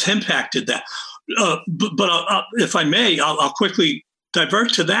has impacted that. But if I may, I'll quickly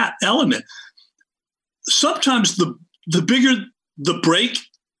divert to that element. Sometimes the bigger the break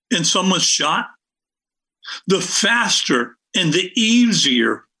in someone's shot, the faster and the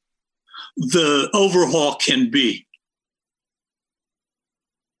easier the overhaul can be.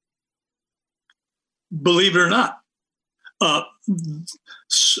 Believe it or not,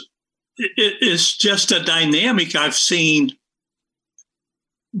 it's just a dynamic I've seen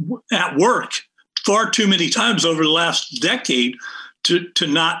at work far too many times over the last decade to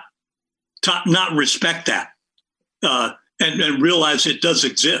not respect that and realize it does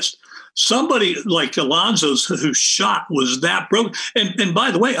exist. Somebody like Alonso's whose shot was that broken. And by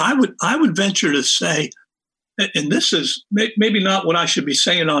the way, I would venture to say, and this is maybe not what I should be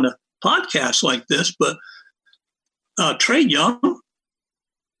saying on a podcast like this, but Trae Young,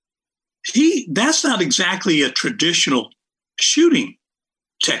 that's not exactly a traditional shooting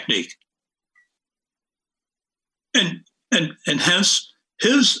technique. And hence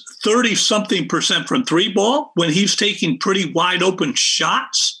his 30-something% from three ball when he's taking pretty wide open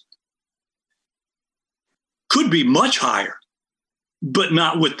shots could be much higher, but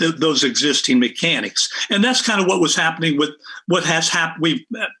not with those existing mechanics. And that's kind of what was happening with what has happened.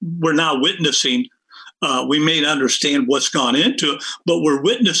 We're now witnessing. We may understand what's gone into it, but we're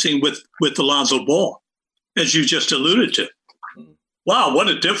witnessing with Alonzo Ball, as you just alluded to. Wow, what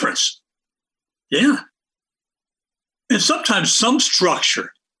a difference. Yeah. And sometimes some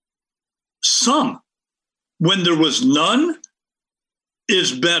structure, when there was none,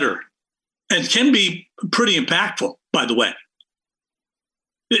 is better and can be pretty impactful, by the way.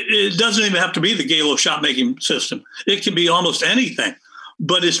 It doesn't even have to be the Galo shot-making system. It can be almost anything.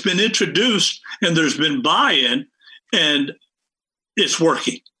 But it's been introduced and there's been buy-in and it's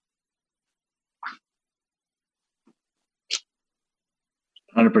working.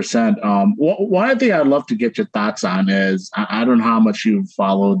 100%. One thing I'd love to get your thoughts on is I don't know how much you've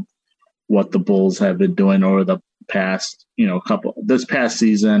followed what the Bulls have been doing over the past, this past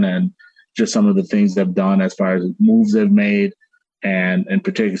season, and just some of the things they've done as far as moves they've made, and in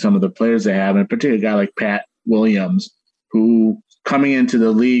particular some of the players they have, in particular a guy like Pat Williams, who coming into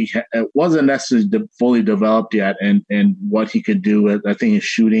the league wasn't necessarily fully developed yet, and what he could do with, I think, his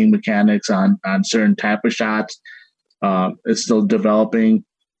shooting mechanics on certain type of shots. Is still developing.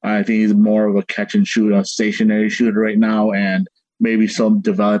 I think he's more of a catch and shoot, a stationary shooter right now, and maybe still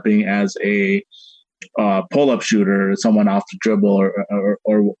developing as a pull-up shooter, someone off the dribble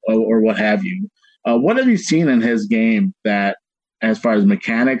or what have you. What have you seen in his game that, as far as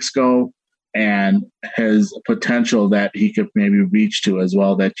mechanics go, and his potential that he could maybe reach to as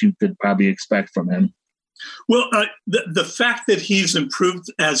well, that you could probably expect from him? Well, the fact that he's improved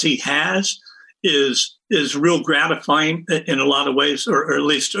as he has is real gratifying in a lot of ways, or at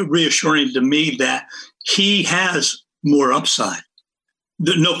least reassuring to me that he has more upside.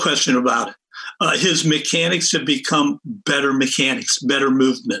 No question about it. His mechanics have become better mechanics, better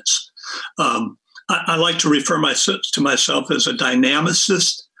movements. I like to refer to myself as a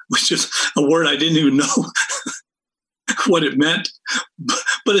dynamicist, which is a word I didn't even know what it meant,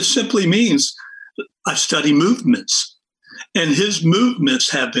 but it simply means I study movements, and his movements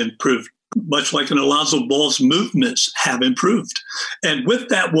have improved, much like an Alonzo Ball's movements have improved. And with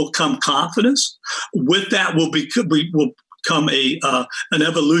that will come confidence. With that will come an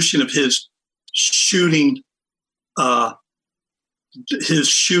evolution of his shooting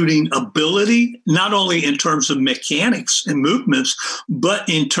ability, not only in terms of mechanics and movements, but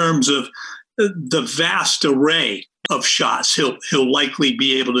in terms of the vast array of shots he'll likely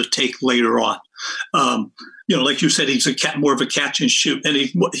be able to take later on. Like you said, he's more of a catch and shoot, and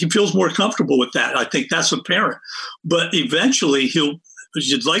he feels more comfortable with that. I think that's apparent. But eventually,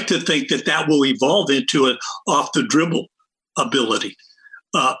 you'd like to think that will evolve into an off the dribble ability.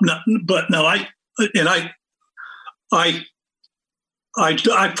 I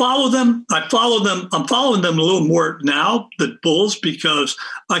follow them. I'm following them a little more now, the Bulls, because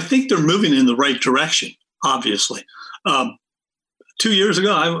I think they're moving in the right direction. Obviously, 2 years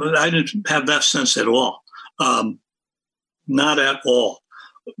ago, I didn't have that sense at all. Not at all.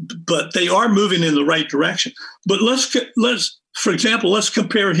 But they are moving in the right direction. But let's for example, let's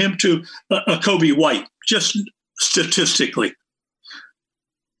compare him to a Kobe White, just statistically.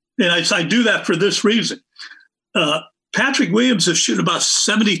 And I do that for this reason. Patrick Williams is shooting about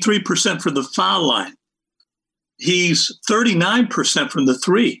 73% from the foul line. He's 39% from the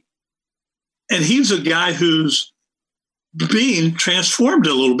three. And he's a guy who's being transformed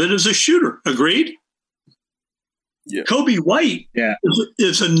a little bit as a shooter. Agreed? Yeah. Kobe White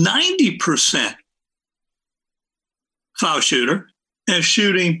is a 90% foul shooter and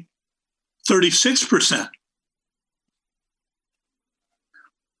shooting 36%.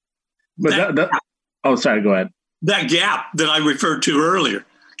 But sorry, go ahead. That gap that I referred to earlier,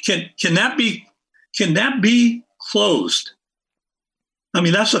 can that be closed? I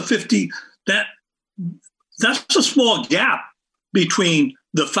mean, that's that's a small gap between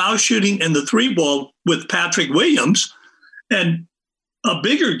the foul shooting and the three ball with Patrick Williams, and a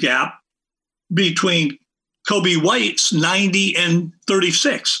bigger gap between Kobe White's 90 and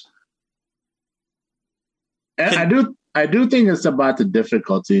 36. And I do think it's about the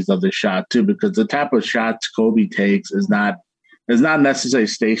difficulties of the shot too, because the type of shots Kobe takes is not necessarily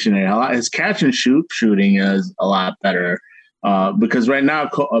stationary. His catch and shooting is a lot better. Because right now,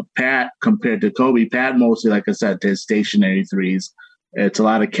 Pat, compared to Kobe, Pat mostly, like I said, takes stationary threes. It's a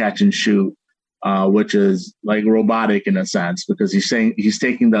lot of catch and shoot, which is like robotic in a sense, because he's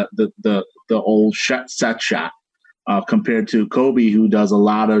taking the old set shot, compared to Kobe, who does a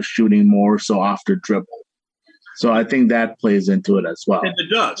lot of shooting more so off the dribble. So I think that plays into it as well. And it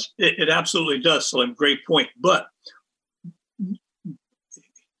does. It absolutely does. So, great point. But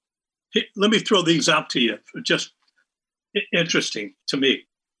let me throw these out to you. Just interesting to me.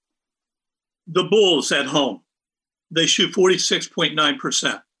 The Bulls at home, they shoot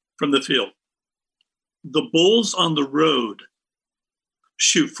 46.9% from the field. The Bulls on the road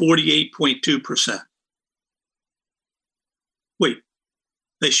shoot 48.2%. Wait,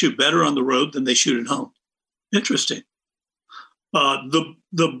 they shoot better on the road than they shoot at home. Interesting. The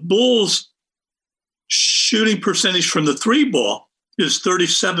Bulls' shooting percentage from the three ball is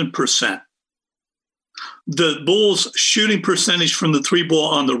 37%. The Bulls' shooting percentage from the three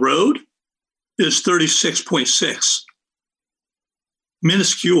ball on the road is 36.6.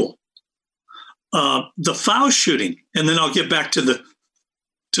 Minuscule. The foul shooting, and then I'll get back to the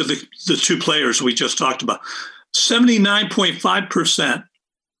two players we just talked about. 79.5%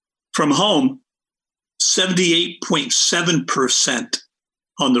 from home, 78.7%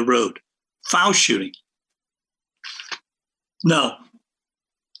 on the road. Foul shooting. Now,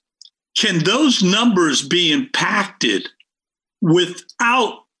 can those numbers be impacted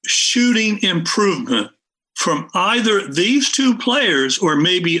without shooting improvement from either these two players or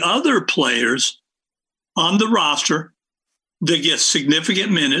maybe other players on the roster that get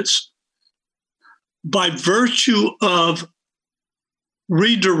significant minutes by virtue of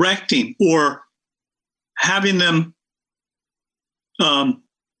redirecting or having them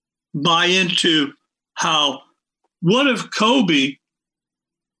buy into how, what if Kobe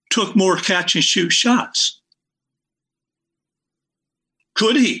took more catch and shoot shots?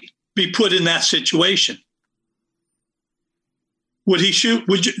 Could he be put in that situation? Would he shoot?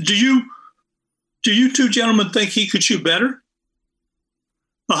 Do you two gentlemen think he could shoot better?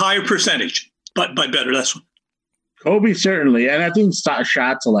 A higher percentage, but by better, that's one. Kobe certainly, and I think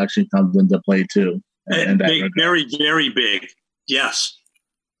shot selection comes into play too. Big, very, very big. Yes.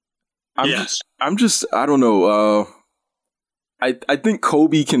 I don't know. I think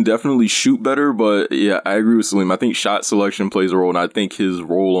Kobe can definitely shoot better, but yeah, I agree with Salim. I think shot selection plays a role, and I think his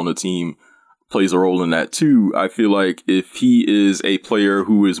role on the team plays a role in that too. I feel like if he is a player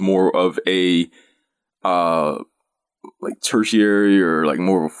who is more of a like tertiary or like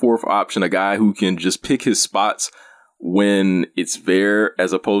more of a fourth option, a guy who can just pick his spots when it's there,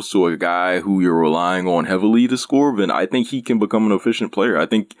 as opposed to a guy who you're relying on heavily to score, then I think he can become an efficient player. I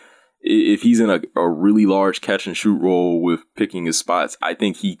think if he's in a really large catch and shoot role with picking his spots, I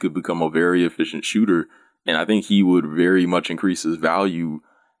think he could become a very efficient shooter, and I think he would very much increase his value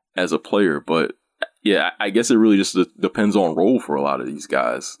as a player. But yeah, I guess it really just depends on role for a lot of these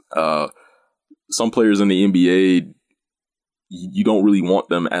guys. Some players in the NBA, you don't really want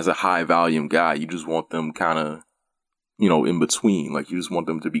them as a high volume guy. You just want them kind of, in between. Like, you just want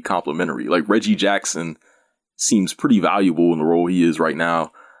them to be complementary. Like, Reggie Jackson seems pretty valuable in the role he is right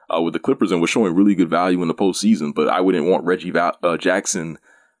now with the Clippers, and was showing really good value in the postseason. But I wouldn't want Reggie Jackson,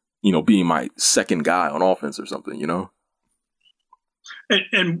 being my second guy on offense or something,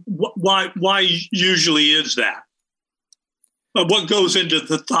 And why usually is that? What goes into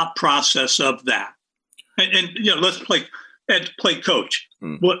the thought process of that? And let's play coach.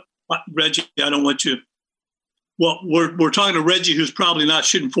 What, Reggie? I don't want you. Well, we're talking to Reggie, who's probably not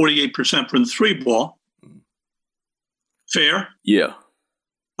shooting 48% from the three ball. Fair? Yeah.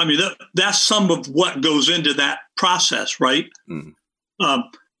 I mean, that's some of what goes into that process, right?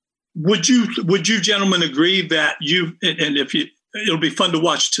 Would you gentlemen agree that it'll be fun to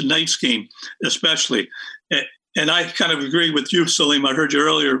watch tonight's game, especially. And I kind of agree with you, Salim. I heard you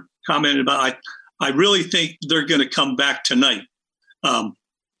earlier comment about, I really think they're going to come back tonight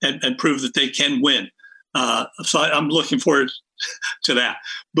and prove that they can win. So I'm looking forward to that.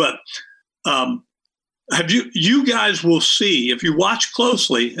 But you guys will see, if you watch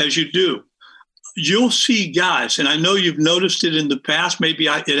closely, as you do, you'll see guys, and I know you've noticed it in the past, maybe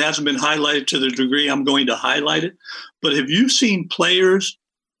it hasn't been highlighted to the degree I'm going to highlight it, but have you seen players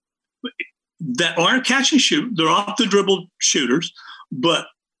that aren't catch and shoot, they're off the dribble shooters, but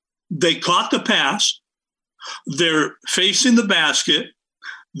they caught the pass, they're facing the basket,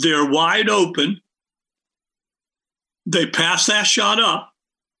 they're wide open, they pass that shot up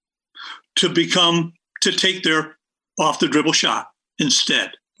to become to take their off the dribble shot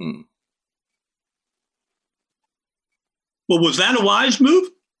instead. Well, was that a wise move?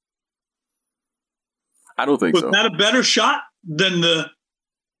 I don't think so. Was that a better shot than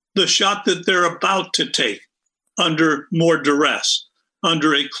the shot that they're about to take under more duress,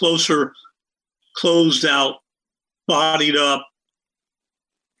 under a closer, closed out, bodied up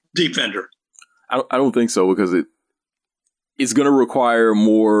defender? I don't think so, because it's going to require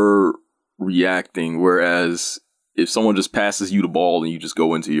more reacting, whereas if someone just passes you the ball and you just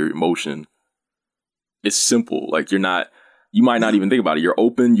go into your emotion, it's simple. Like, you might not even think about it. You're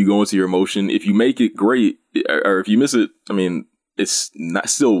open, you go into your emotion. If you make it, great. Or if you miss it, I mean,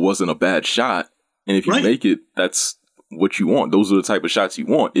 still wasn't a bad shot. And if you make it, that's what you want. Those are the type of shots you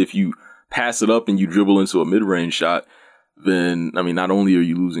want. If you pass it up and you dribble into a mid-range shot, then, I mean, not only are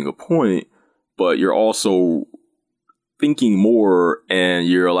you losing a point, but you're also thinking more and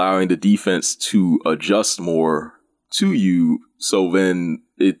you're allowing the defense to adjust more to you. So then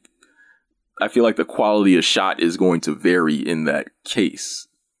I feel like the quality of shot is going to vary in that case.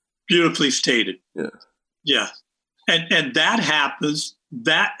 Beautifully stated. Yeah. Yeah. And that happens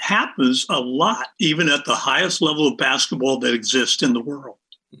a lot, even at the highest level of basketball that exists in the world.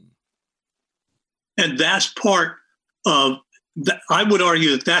 And that's part of I would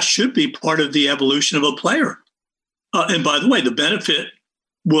argue that should be part of the evolution of a player. And by the way, the benefit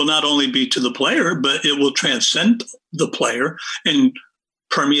will not only be to the player, but it will transcend the player and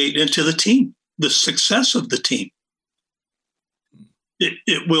permeate into the team, the success of the team.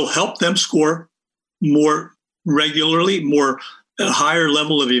 It will help them score more regularly, more at a higher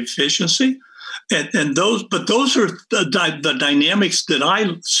level of efficiency. And those are the dynamics that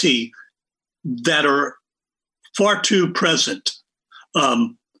I see that are far too present,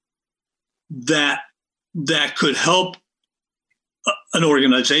 that could help an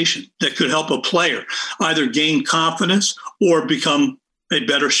organization, that could help a player either gain confidence or become a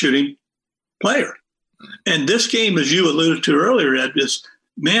better shooting player. And this game, as you alluded to earlier, Ed,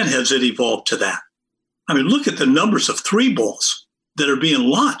 has it evolved to that. I mean, look at the numbers of three balls that are being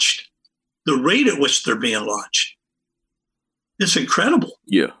launched, the rate at which they're being launched. It's incredible.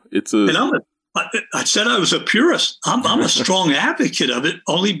 Yeah, I said I was a purist. I'm a strong advocate of it,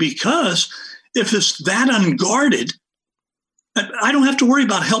 only because if it's that unguarded, I don't have to worry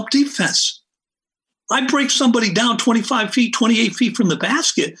about help defense. I break somebody down 25 feet, 28 feet from the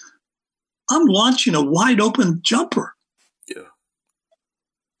basket, I'm launching a wide open jumper. Yeah.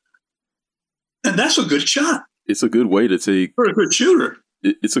 And that's a good shot. It's a good way to take... For a good shooter.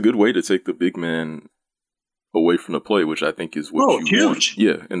 It's a good way to take the big man away from the play, which I think is what you want.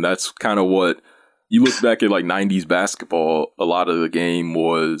 Yeah, and that's kind of what... You look back at like 90s basketball, a lot of the game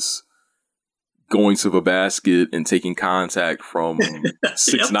was going to the basket and taking contact from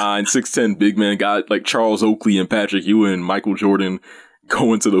 6'9", 6'10" big man guys like Charles Oakley and Patrick Ewing, Michael Jordan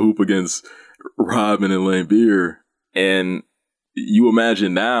going to the hoop against Rodman and Lambeer. And you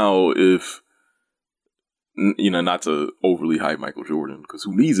imagine now if, not to overly hype Michael Jordan, because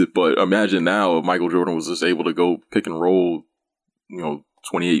who needs it, but imagine now if Michael Jordan was just able to go pick and roll,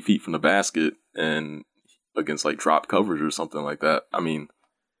 28 feet from the basket and against like drop coverage or something like that. I mean,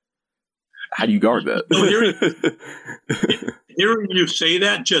 how do you guard that? Hearing you say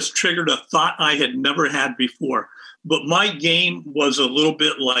that just triggered a thought I had never had before. But my game was a little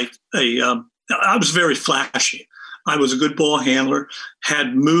bit like I was very flashy. I was a good ball handler,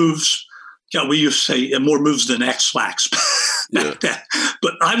 had moves. Yeah, we used to say more moves than X-Lax back then.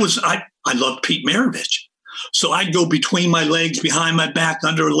 But I loved Pete Maravich. So I'd go between my legs, behind my back,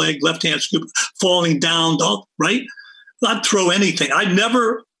 under a leg, left-hand scoop, falling down, right? I'd throw anything. I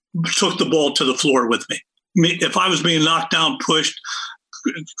never took the ball to the floor with me. If I was being knocked down, pushed,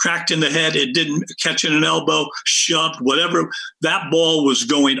 cracked in the head, it didn't catch in an elbow, shoved, whatever, that ball was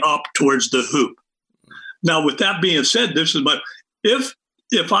going up towards the hoop. Now, with that being said,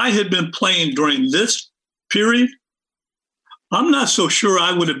 if I had been playing during this period, I'm not so sure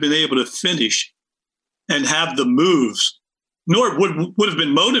I would have been able to finish and have the moves, nor would have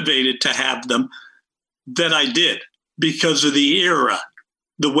been motivated to have them that I did because of the era.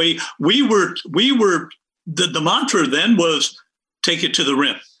 The way we were, the mantra then was take it to the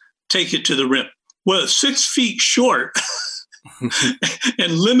rim, take it to the rim. Well, 6 feet short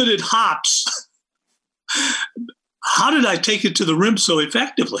and limited hops. How did I take it to the rim so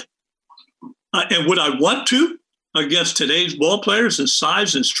effectively? And would I want to against today's ball players and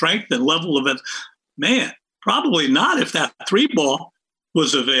size and strength and level of it? Man, probably not if that three ball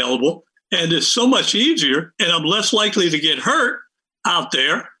was available. And it's so much easier, and I'm less likely to get hurt out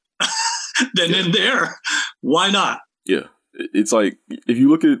there than in there. Why not? Yeah. It's like, if you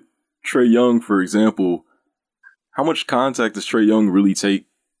look at Trae Young, for example, how much contact does Trae Young really take?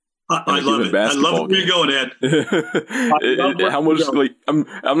 I love it. I love where you're going, Ed. How much? Like,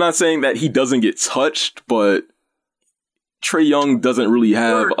 I'm not saying that he doesn't get touched, but Trae Young doesn't really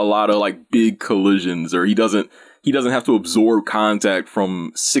have a lot of like big collisions, or he doesn't have to absorb contact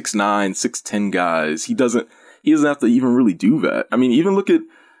from 6'9", 6'10" guys. He doesn't have to even really do that. I mean, even look at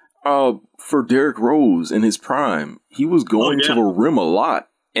for Derrick Rose in his prime, he was going to the rim a lot.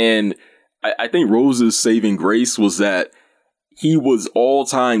 And I think Rose's saving grace was that he was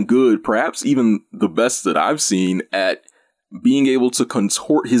all-time good, perhaps even the best that I've seen, at being able to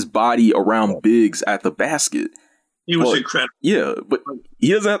contort his body around bigs at the basket. He was incredible. Yeah, but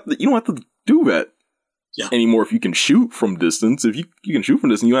he doesn't have to, you don't have to do that anymore if you can shoot from distance. If you can shoot from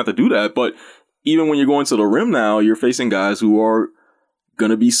distance, you don't have to do that. But even when you're going to the rim now, you're facing guys who are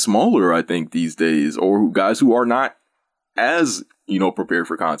going to be smaller, I think, these days, or guys who are not as, prepared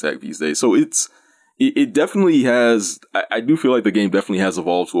for contact these days. So it definitely has, I do feel like the game definitely has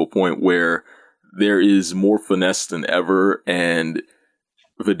evolved to a point where there is more finesse than ever, and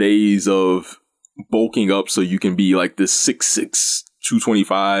the days of bulking up so you can be like this 6'6",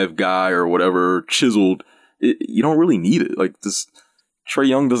 225 guy or whatever, chiseled, you don't really need it. Like, this Trae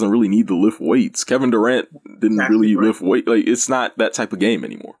Young doesn't really need to lift weights. Kevin Durant didn't really lift weight. Like, it's not that type of game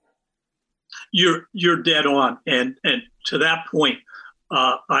anymore. You're dead on, and to that point,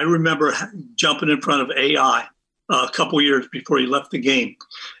 I remember jumping in front of AI a couple years before he left the game,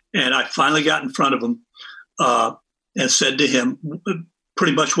 and I finally got in front of him and said to him,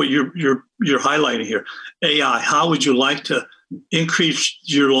 pretty much what you're highlighting here. AI, how would you like to increase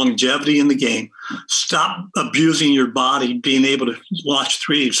your longevity in the game? Stop abusing your body, being able to launch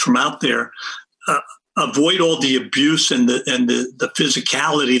threes from out there. Avoid all the abuse and the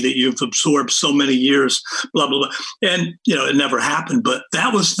physicality that you've absorbed so many years, blah, blah, blah. And, it never happened. But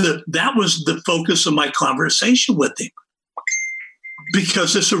that was the focus of my conversation with him,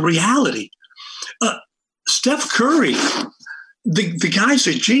 because it's a reality. Steph Curry, the guy's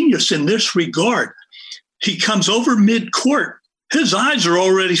a genius in this regard. He comes over mid-court. His eyes are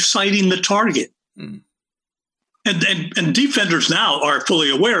already sighting the target. Mm. And defenders now are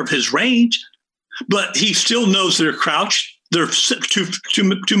fully aware of his range, but he still knows they're crouched. They're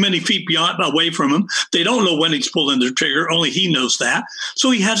too many feet away from him. They don't know when he's pulling the trigger. Only he knows that.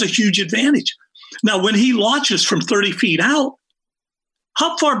 So he has a huge advantage. Now, when he launches from 30 feet out,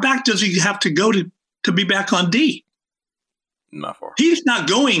 how far back does he have to go to be back on D? Not far. He's not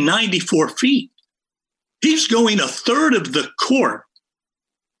going 94 feet. He's going a third of the court.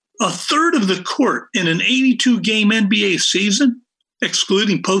 A third of the court in an 82-game NBA season,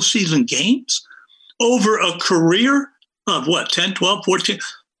 excluding postseason games, over a career of 10, 12, 14,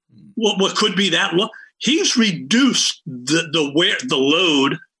 what could be that long? He's reduced the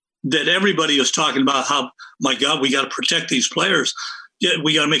load that everybody is talking about. How, my God, we got to protect these players. Yeah,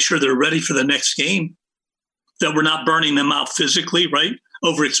 we got to make sure they're ready for the next game, that we're not burning them out physically, right?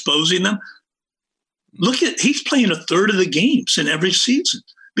 Overexposing them. He's playing a third of the games in every season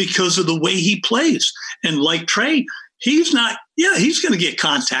because of the way he plays. And like Trae, he's going to get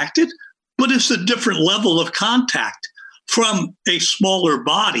contacted, but it's a different level of contact from a smaller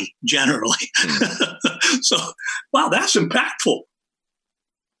body generally. So, wow, that's impactful.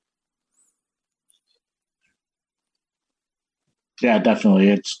 Yeah,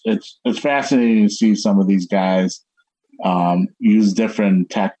 definitely. It's fascinating to see some of these guys use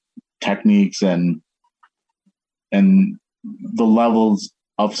different techniques and the levels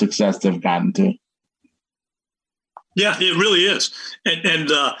of success they've gotten to. Yeah, it really is,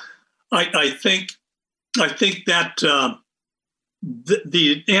 and I think that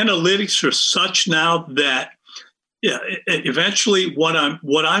the analytics are such now that eventually what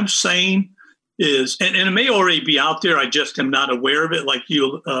I'm saying is, and it may already be out there, I just am not aware of it, like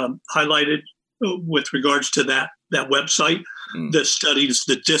you highlighted with regards to that website that studies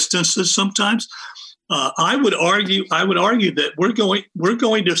the distances sometimes. I would argue that we're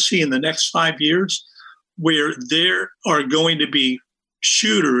going to see in the next 5 years where there are going to be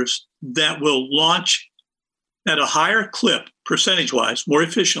shooters that will launch at a higher clip, percentage-wise, more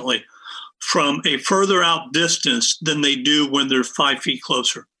efficiently, from a further out distance than they do when they're 5 feet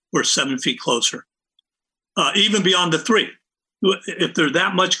closer or 7 feet closer, even beyond the three. If they're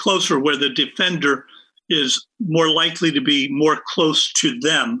that much closer, where the defender is more likely to be more close to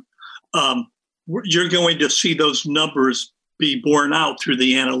them, you're going to see those numbers be borne out through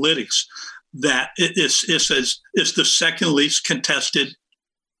the analytics. That it's the second least contested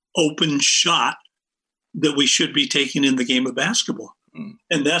open shot that we should be taking in the game of basketball.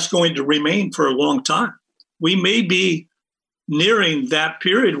 And that's going to remain for a long time. We may be nearing that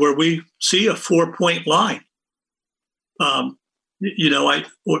period where we see a 4-point line. Or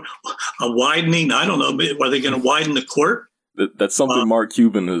a widening. I don't know. Are they going to widen the court? That's something Mark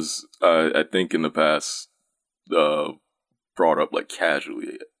Cuban has, I think, in the past brought up like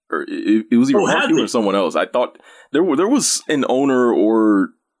casually, or it was either Mark Cuban or someone else. I thought there was an owner or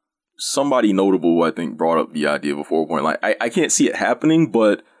somebody notable who I think brought up the idea of a 4-point line. I can't see it happening,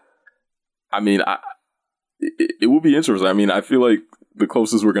 but I mean, it will be interesting. I mean, I feel like the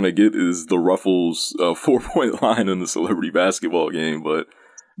closest we're going to get is the Ruffles 4-point line in the celebrity basketball game, but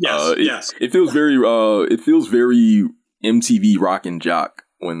yes. It feels very MTV Rock and Jock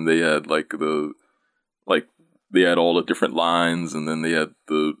when they had they had all the different lines, and then they had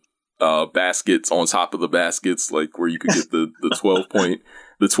the baskets on top of the baskets, like where you could get the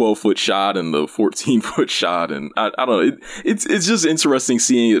 12-foot shot and the 14-foot shot, and I don't know. It's just interesting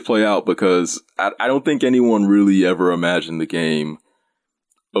seeing it play out because I don't think anyone really ever imagined the game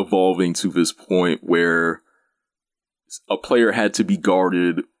evolving to this point where a player had to be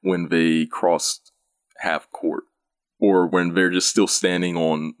guarded when they crossed half court or when they're just still standing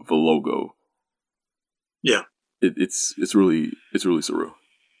on the logo. Yeah, it's really surreal.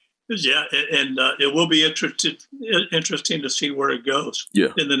 Yeah, and it will be interesting to see where it goes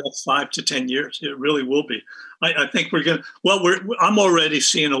in the next 5 to 10 years. It really will be. I think we're going to. Well, I'm already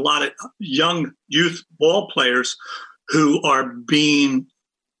seeing a lot of young youth ball players who are being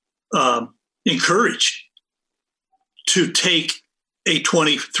encouraged to take a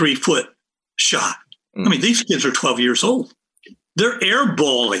 23-foot shot. I mean, these kids are 12 years old. They're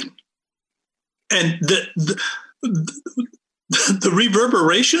airballing, and the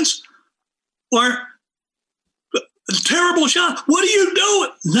reverberations are a terrible shot. What are you doing?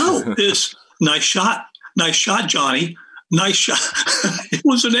 No, it's nice shot, Johnny. Nice shot. It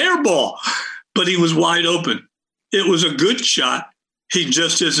was an air ball, but he was wide open. It was a good shot. He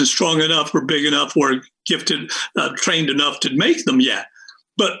just isn't strong enough or big enough or gifted, trained enough to make them yet.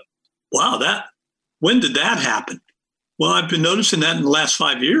 But wow, when did that happen? Well, I've been noticing that in the last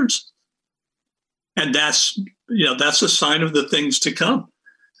 5 years. And that's a sign of the things to come.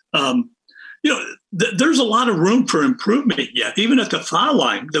 There's a lot of room for improvement yet, even at the foul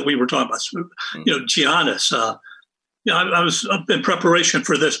line that we were talking about. Giannis. I was in preparation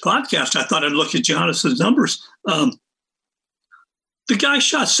for this podcast. I thought I'd look at Giannis's numbers. The guy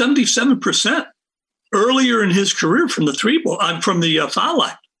shot 77% earlier in his career from the from the foul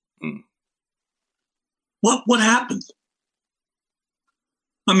line. What happened?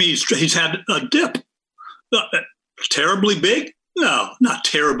 I mean, he's had a dip. Terribly big? No, not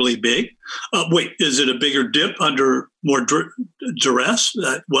terribly big. Wait, is it a bigger dip under more duress?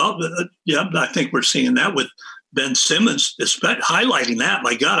 I think we're seeing that with Ben Simmons, highlighting that.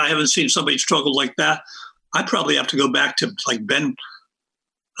 My God, I haven't seen somebody struggle like that. I probably have to go back to like Ben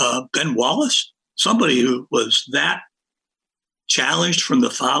Wallace, somebody who was that challenged from the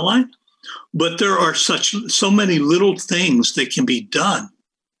foul line. But there are so many little things that can be done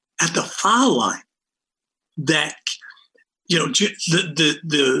at the foul line that,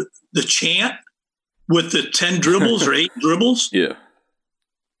 the chant with the 10 dribbles or 8 dribbles. Yeah.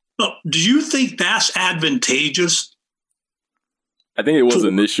 Do you think that's advantageous? I think it was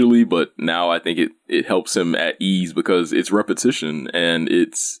initially, but now I think it helps him at ease because it's repetition and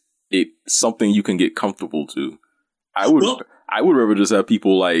it's something you can get comfortable to. I would rather just have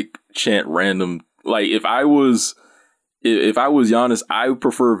people like chant random. Like if I was Giannis, I would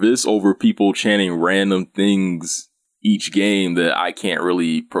prefer this over people chanting random things each game that I can't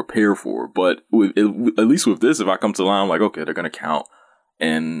really prepare for. But at least with this, if I come to the line, I'm like, okay, they're going to count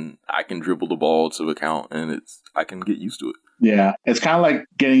and I can dribble the ball to the count and I can get used to it. Yeah. It's kind of like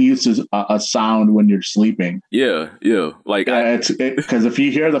getting used to a sound when you're sleeping. Yeah. Like because if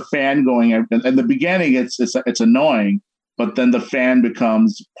you hear the fan going in the beginning, it's annoying, but then the fan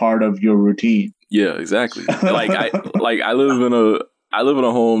becomes part of your routine. Yeah, exactly. I live in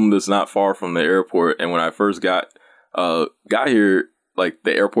a home that's not far from the airport, and when I first got here, like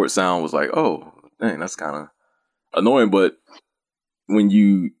the airport sound was like, oh, dang, that's kind of annoying. But when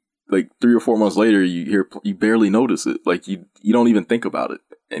you like 3 or 4 months later, you barely notice it. Like you don't even think about it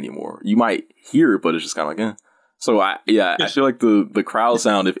anymore. You might hear it, but it's just kind of like, eh. So I feel like the crowd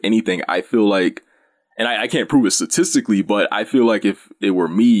sound, if anything, I feel like, and I can't prove it statistically, but I feel like if it were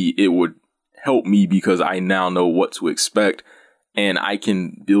me, it would help me because I now know what to expect and I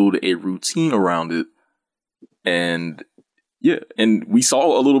can build a routine around it. And we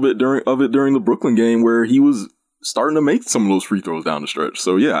saw a little bit during the Brooklyn game where he was starting to make some of those free throws down the stretch.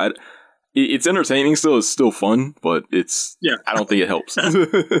 So yeah, it's entertaining still. It's still fun, but I don't think it helps.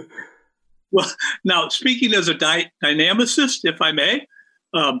 Well, now speaking as a dynamicist, if I may,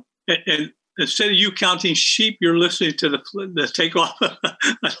 and instead of you counting sheep, you're listening to the takeoff.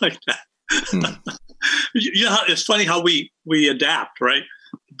 I like that. You know, it's funny how we adapt, right?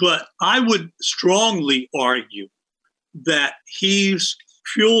 But I would strongly argue that he's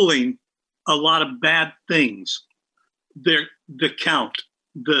fueling a lot of bad things. The count,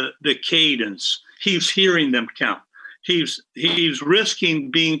 the cadence. He's hearing them count. He's risking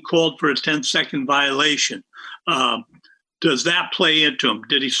being called for a 10-second violation. Does that play into him?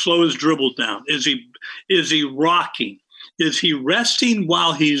 Did he slow his dribble down? Is he rocking? Is he resting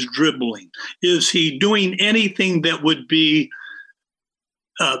while he's dribbling? Is he doing anything that would be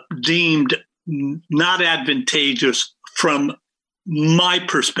deemed not advantageous from my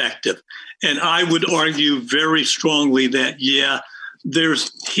perspective? And I would argue very strongly that,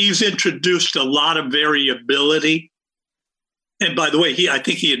 he's introduced a lot of variability. And by the way, I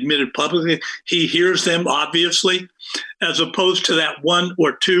think he admitted publicly, he hears them, obviously, as opposed to that one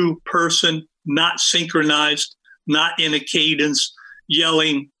or two person, not synchronized, not in a cadence,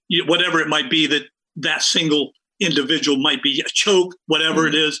 yelling, whatever it might be, that single individual might be a choke, whatever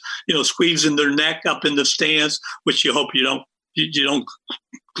it is, squeezing their neck up in the stands, which you hope you don't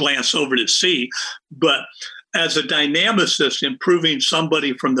glance over to see. But as a dynamicist, improving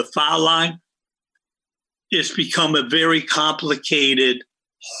somebody from the foul line, it's become a very complicated,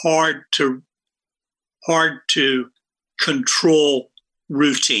 hard to control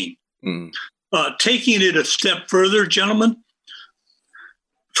routine. Taking it a step further, gentlemen,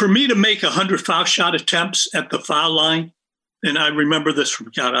 for me to make 100 foul shot attempts at the foul line, and I remember this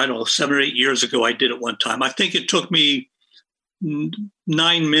from, 7 or 8 years ago, I did it one time. I think it took me 9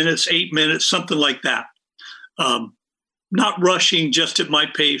 minutes, 8 minutes, something like that. Not rushing, just at my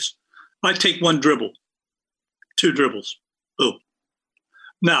pace. I take one dribble, 2 dribbles. Boom.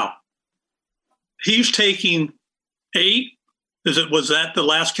 Now, he's taking 8. Was that the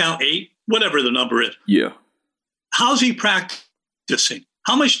last count? 8? Whatever the number is. Yeah. How's he practicing?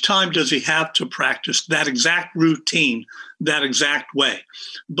 How much time does he have to practice that exact routine, that exact way?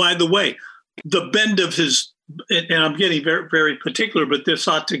 By the way, the bend of his, and I'm getting very, very particular, but this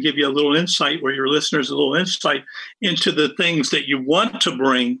ought to give you a little insight, or your listeners a little insight into the things that you want to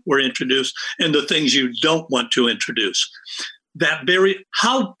bring or introduce and the things you don't want to introduce.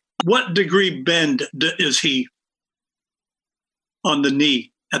 What degree bend is he on the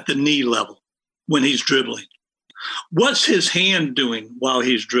knee, at the knee level when he's dribbling? What's his hand doing while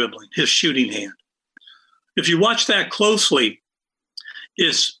he's dribbling, his shooting hand? If you watch that closely,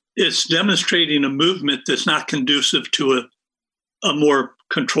 it's demonstrating a movement that's not conducive to a more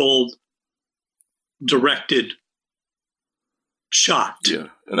controlled, directed shot. Yeah,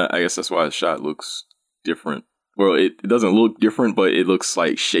 and I guess that's why the shot looks different. Well, it doesn't look different, but it looks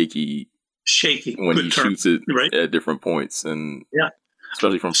like shaky when he shoots it at different points, and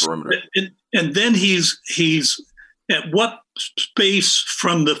especially from perimeter. And then he's at what space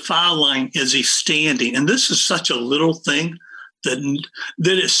from the foul line is he standing? And this is such a little thing that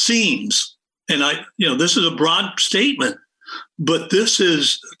it seems, and this is a broad statement, but this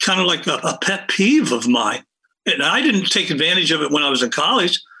is kind of like a pet peeve of mine. And I didn't take advantage of it when I was in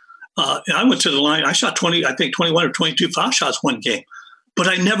college. I went to the line. I shot 21 or 22 foul shots one game, but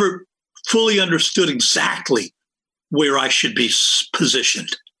I never fully understood exactly where I should be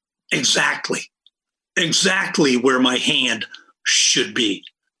positioned. Exactly where my hand should be.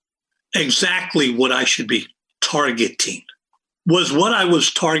 Exactly what I should be targeting. Was what I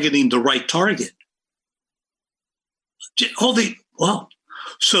was targeting the right target? Well,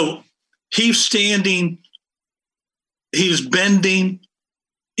 so he's standing, he's bending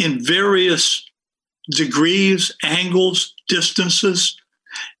in various degrees, angles, distances,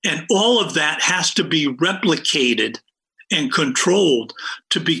 and all of that has to be replicated and controlled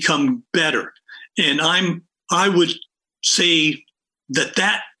to become better. And I would say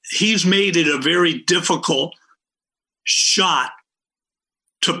that he's made it a very difficult shot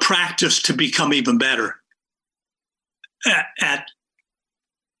to practice to become even better at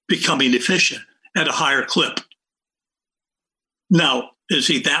becoming efficient at a higher clip. Now, is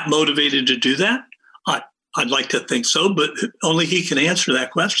he that motivated to do that? I'd like to think so, but only he can answer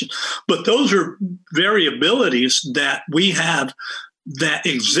that question. But those are variabilities that we have that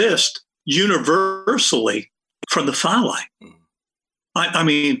exist universally from the foul line. I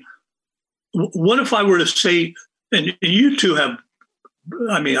mean, what if I were to say, and you two have,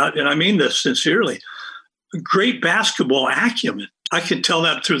 and I mean this sincerely, great basketball acumen. I can tell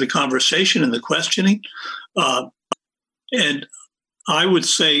that through the conversation and the questioning. And I would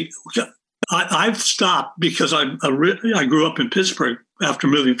say, I've stopped because I grew up in Pittsburgh, after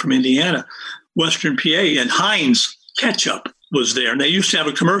moving from Indiana, Western PA, and Heinz ketchup was there. And they used to have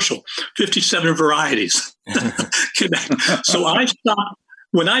a commercial, 57 varieties. So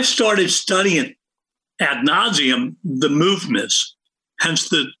when I started studying ad nauseum the movements, hence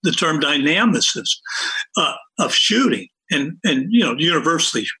the term dynamicists of shooting and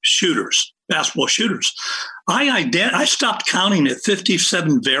universally shooters, basketball shooters, I stopped counting at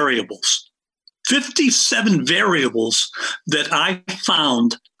 57 variables. 57 variables that I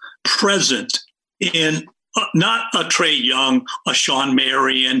found present in not a Trae Young, a Sean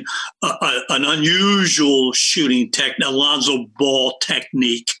Marion, an unusual shooting technique, Alonzo Ball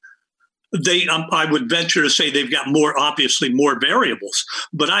technique. I would venture to say they've got obviously more variables,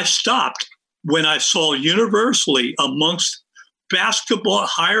 but I stopped when I saw universally amongst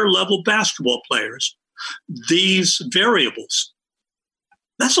higher level basketball players, these variables.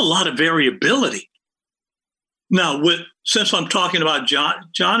 That's a lot of variability. Now, since I'm talking about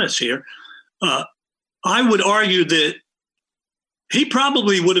Giannis here, I would argue that he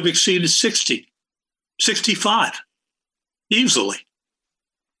probably would have exceeded 60, 65 easily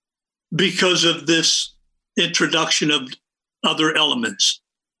because of this introduction of other elements.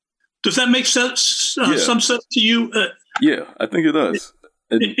 Does that make sense? Some sense to you? Yeah, I think it does.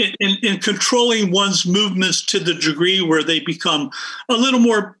 In controlling one's movements to the degree where they become a little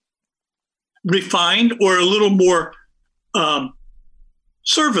more refined or a little more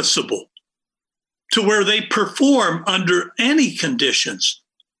serviceable to where they perform under any conditions.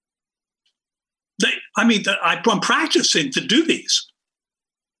 I'm practicing to do these.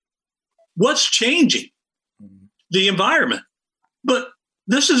 What's changing? The environment. But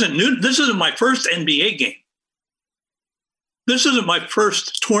this isn't new. This isn't my first NBA game. This isn't my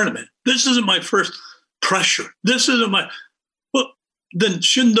first tournament. This isn't my first pressure. This isn't then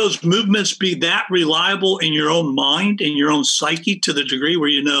shouldn't those movements be that reliable in your own mind, in your own psyche, to the degree where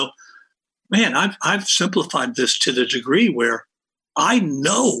man, I've simplified this to the degree where I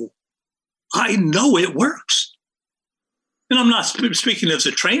know it works. And I'm not speaking as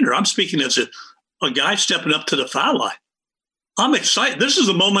a trainer. I'm speaking as a guy stepping up to the foul line. I'm excited. This is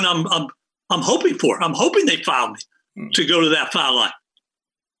the moment I'm hoping for. I'm hoping they foul me to go to that foul line.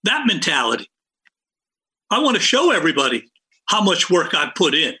 That mentality. I want to show everybody how much work I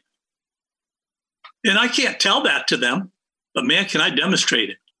put in. And I can't tell that to them, but man, can I demonstrate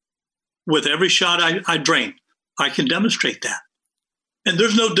it? With every shot I drain, I can demonstrate that. And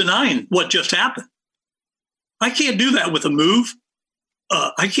there's no denying what just happened. I can't do that with a move.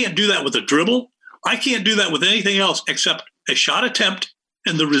 I can't do that with a dribble. I can't do that with anything else except a shot attempt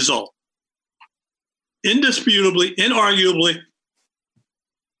and the result. Indisputably, inarguably,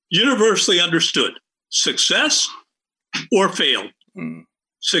 universally understood. Success or fail.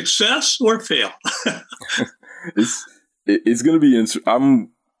 Success or fail. It's going to be interesting.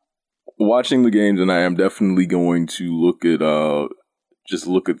 I'm watching the games, and I am definitely going to look at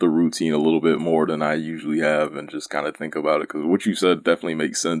the routine a little bit more than I usually have, and just kind of think about it, because what you said definitely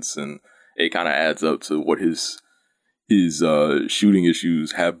makes sense, and it kind of adds up to what his shooting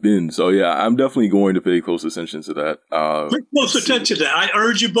issues have been. So yeah, I'm definitely going to pay close attention to that. Pay close attention to that. I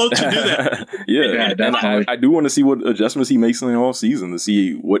urge you both to do that. Yeah, and I do want to see what adjustments he makes in the off season to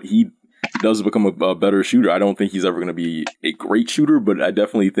see what he does to become a better shooter. I don't think he's ever going to be a great shooter, but I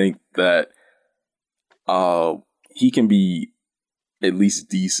definitely think that he can be at least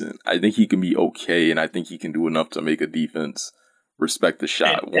decent. I think he can be okay, and I think he can do enough to make a defense respect the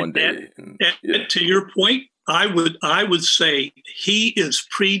shot one day. And to your point, I would say he is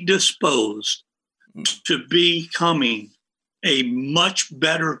predisposed to becoming a much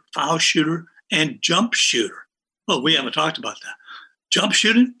better foul shooter and jump shooter. Oh, we haven't talked about that. Jump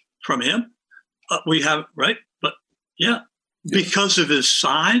shooting from him, we have, right? But yeah, because of his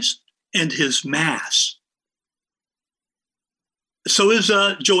size and his mass. So is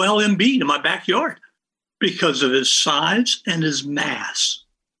Joel Embiid in my backyard because of his size and his mass.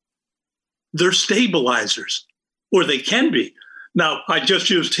 They're stabilizers, or they can be. Now, I just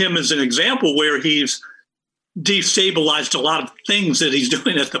used him as an example where he's destabilized a lot of things that he's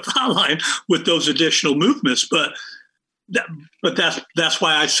doing at the foul line with those additional movements. But that's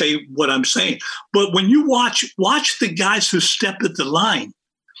why I say what I'm saying. But when you watch the guys who step at the line,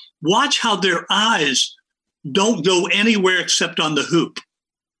 watch how their eyes don't go anywhere except on the hoop.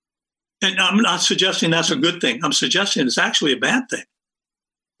 And I'm not suggesting that's a good thing. I'm suggesting it's actually a bad thing.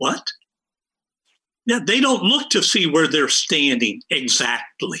 What? Yeah, they don't look to see where they're standing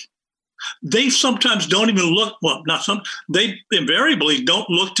exactly. They sometimes don't even look, they invariably don't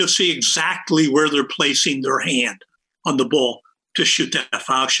look to see exactly where they're placing their hand on the ball to shoot that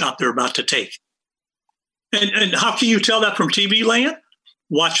foul shot they're about to take. And how can you tell that from TV land?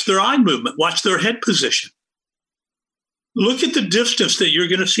 Watch their eye movement. Watch their head position. Look at the distance that you're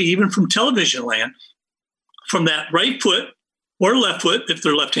going to see, even from television land, from that right foot or left foot, if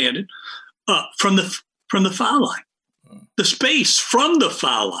they're left-handed, from the foul line. The space from the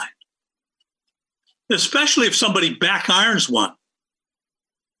foul line. Especially if somebody back irons one.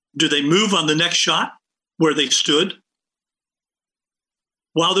 Do they move on the next shot where they stood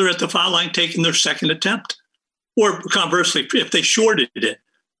while they're at the foul line taking their second attempt? Or conversely, if they shorted it,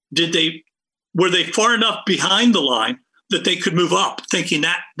 were they far enough behind the line that they could move up, thinking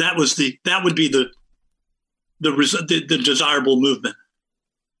that would be the desirable movement?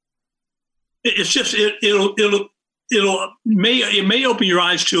 It's just it may open your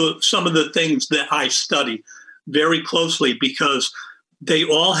eyes to some of the things that I study very closely, because they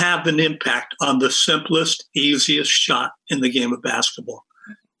all have an impact on the simplest, easiest shot in the game of basketball.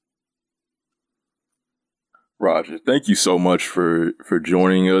 Roger, thank you so much for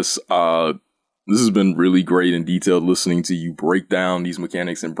joining us. This has been really great and detailed listening to you break down these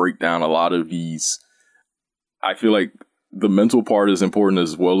mechanics and break down a lot of these. I feel like the mental part is important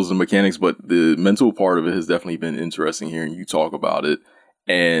as well as the mechanics, but the mental part of it has definitely been interesting hearing you talk about it.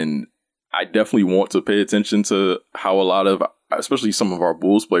 And I definitely want to pay attention to how a lot of, especially some of our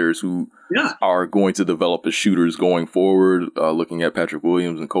Bulls players who are going to develop as shooters going forward, looking at Patrick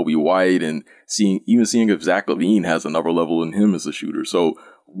Williams and Kobe White, and seeing if Zach LaVine has another level in him as a shooter. So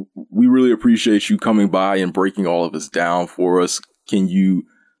we really appreciate you coming by and breaking all of this down for us. Can you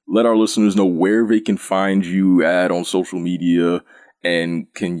let our listeners know where they can find you at on social media? And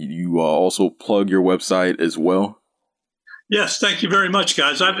can you also plug your website as well? Yes, thank you very much,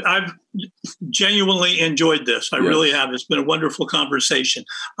 guys. I've genuinely enjoyed this. I really have. It's been a wonderful conversation.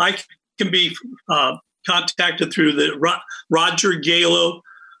 I can be contacted through the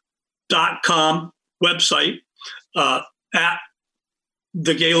RogerGalo.com website, at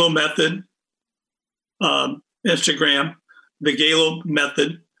The Galo Method, Instagram, The Galo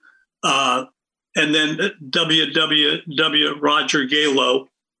Method, and then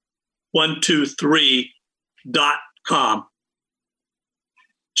www.RogerGalo123.com.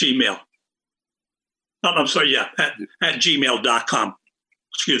 Gmail. I'm sorry, at gmail.com.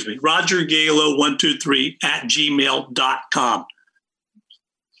 Excuse me. RogerGalo123@gmail.com.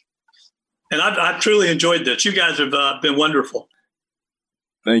 And I've truly enjoyed this. You guys have been wonderful.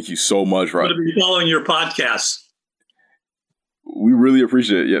 Thank you so much, Roger. I'm going to be following your podcast. We really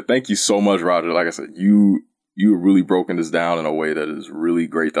appreciate it. Yeah, thank you so much, Roger. Like I said, you have really broken this down in a way that is really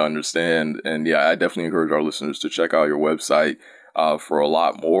great to understand. And yeah, I definitely encourage our listeners to check out your website for a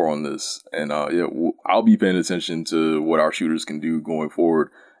lot more on this. And I'll be paying attention to what our shooters can do going forward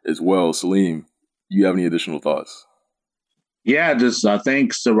as well. Salim, you have any additional thoughts? Yeah, just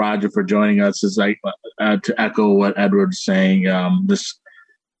thanks to Roger for joining us. It's like to echo what Edward's saying. Just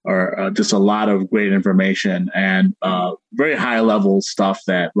a lot of great information and very high level stuff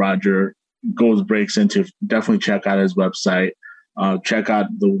that Roger breaks into. Definitely check out his website. Check out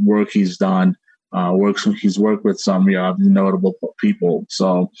the work he's done. He's worked with some notable people.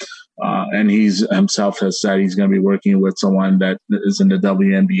 So, and he's himself has said he's going to be working with someone that is in the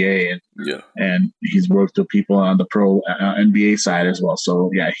WNBA, and he's worked with people on the pro NBA side as well.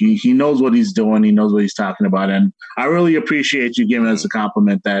 So yeah, he knows what he's doing. He knows what he's talking about, and I really appreciate you giving us a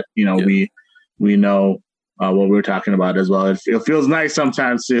compliment that we know what we're talking about as well. It feels nice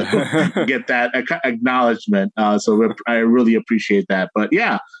sometimes to get that acknowledgement. So I really appreciate that. But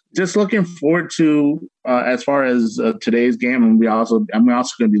yeah, just looking forward to as far as today's game, and I'm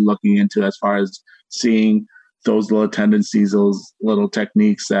also going to be looking into as far as seeing those little tendencies, those little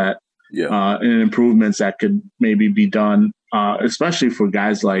techniques that and improvements that could maybe be done, especially for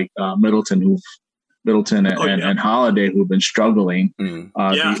guys like Middleton and Holiday, who've been struggling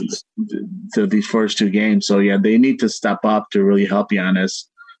to these first two games. So yeah, they need to step up to really help Giannis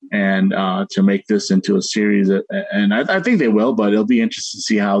and to make this into a series. And I think they will, but it'll be interesting to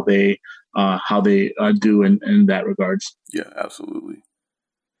see how they do in that regards. Yeah, absolutely.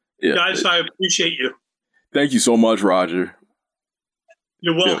 Yeah, guys, I appreciate you. Thank you so much, Roger.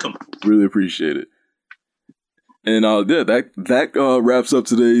 You're welcome. Yeah, really appreciate it. And that wraps up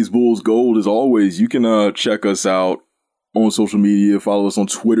today's Bulls Gold. As always, you can check us out on social media. Follow us on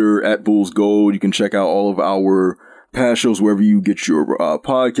Twitter at Bulls Gold. You can check out all of our past shows wherever you get your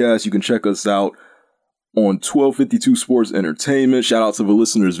podcasts. You can check us out on 1252 Sports Entertainment. Shout out to the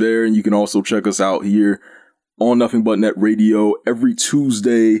listeners there. And you can also check us out here on Nothing But Net Radio every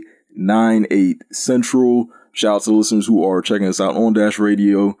Tuesday, 9/8 Central. Shout out to the listeners who are checking us out on Dash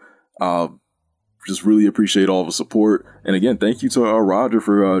Radio. Just really appreciate all the support. And again, thank you to Roger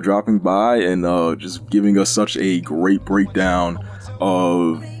for dropping by and just giving us such a great breakdown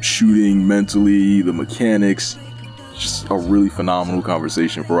shooting mentally, the mechanics. Just a really phenomenal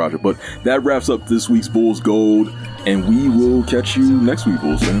conversation for Roger. But that wraps up this week's Bulls Gold, and we will catch you next week,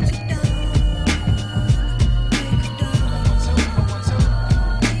 Bulls fans.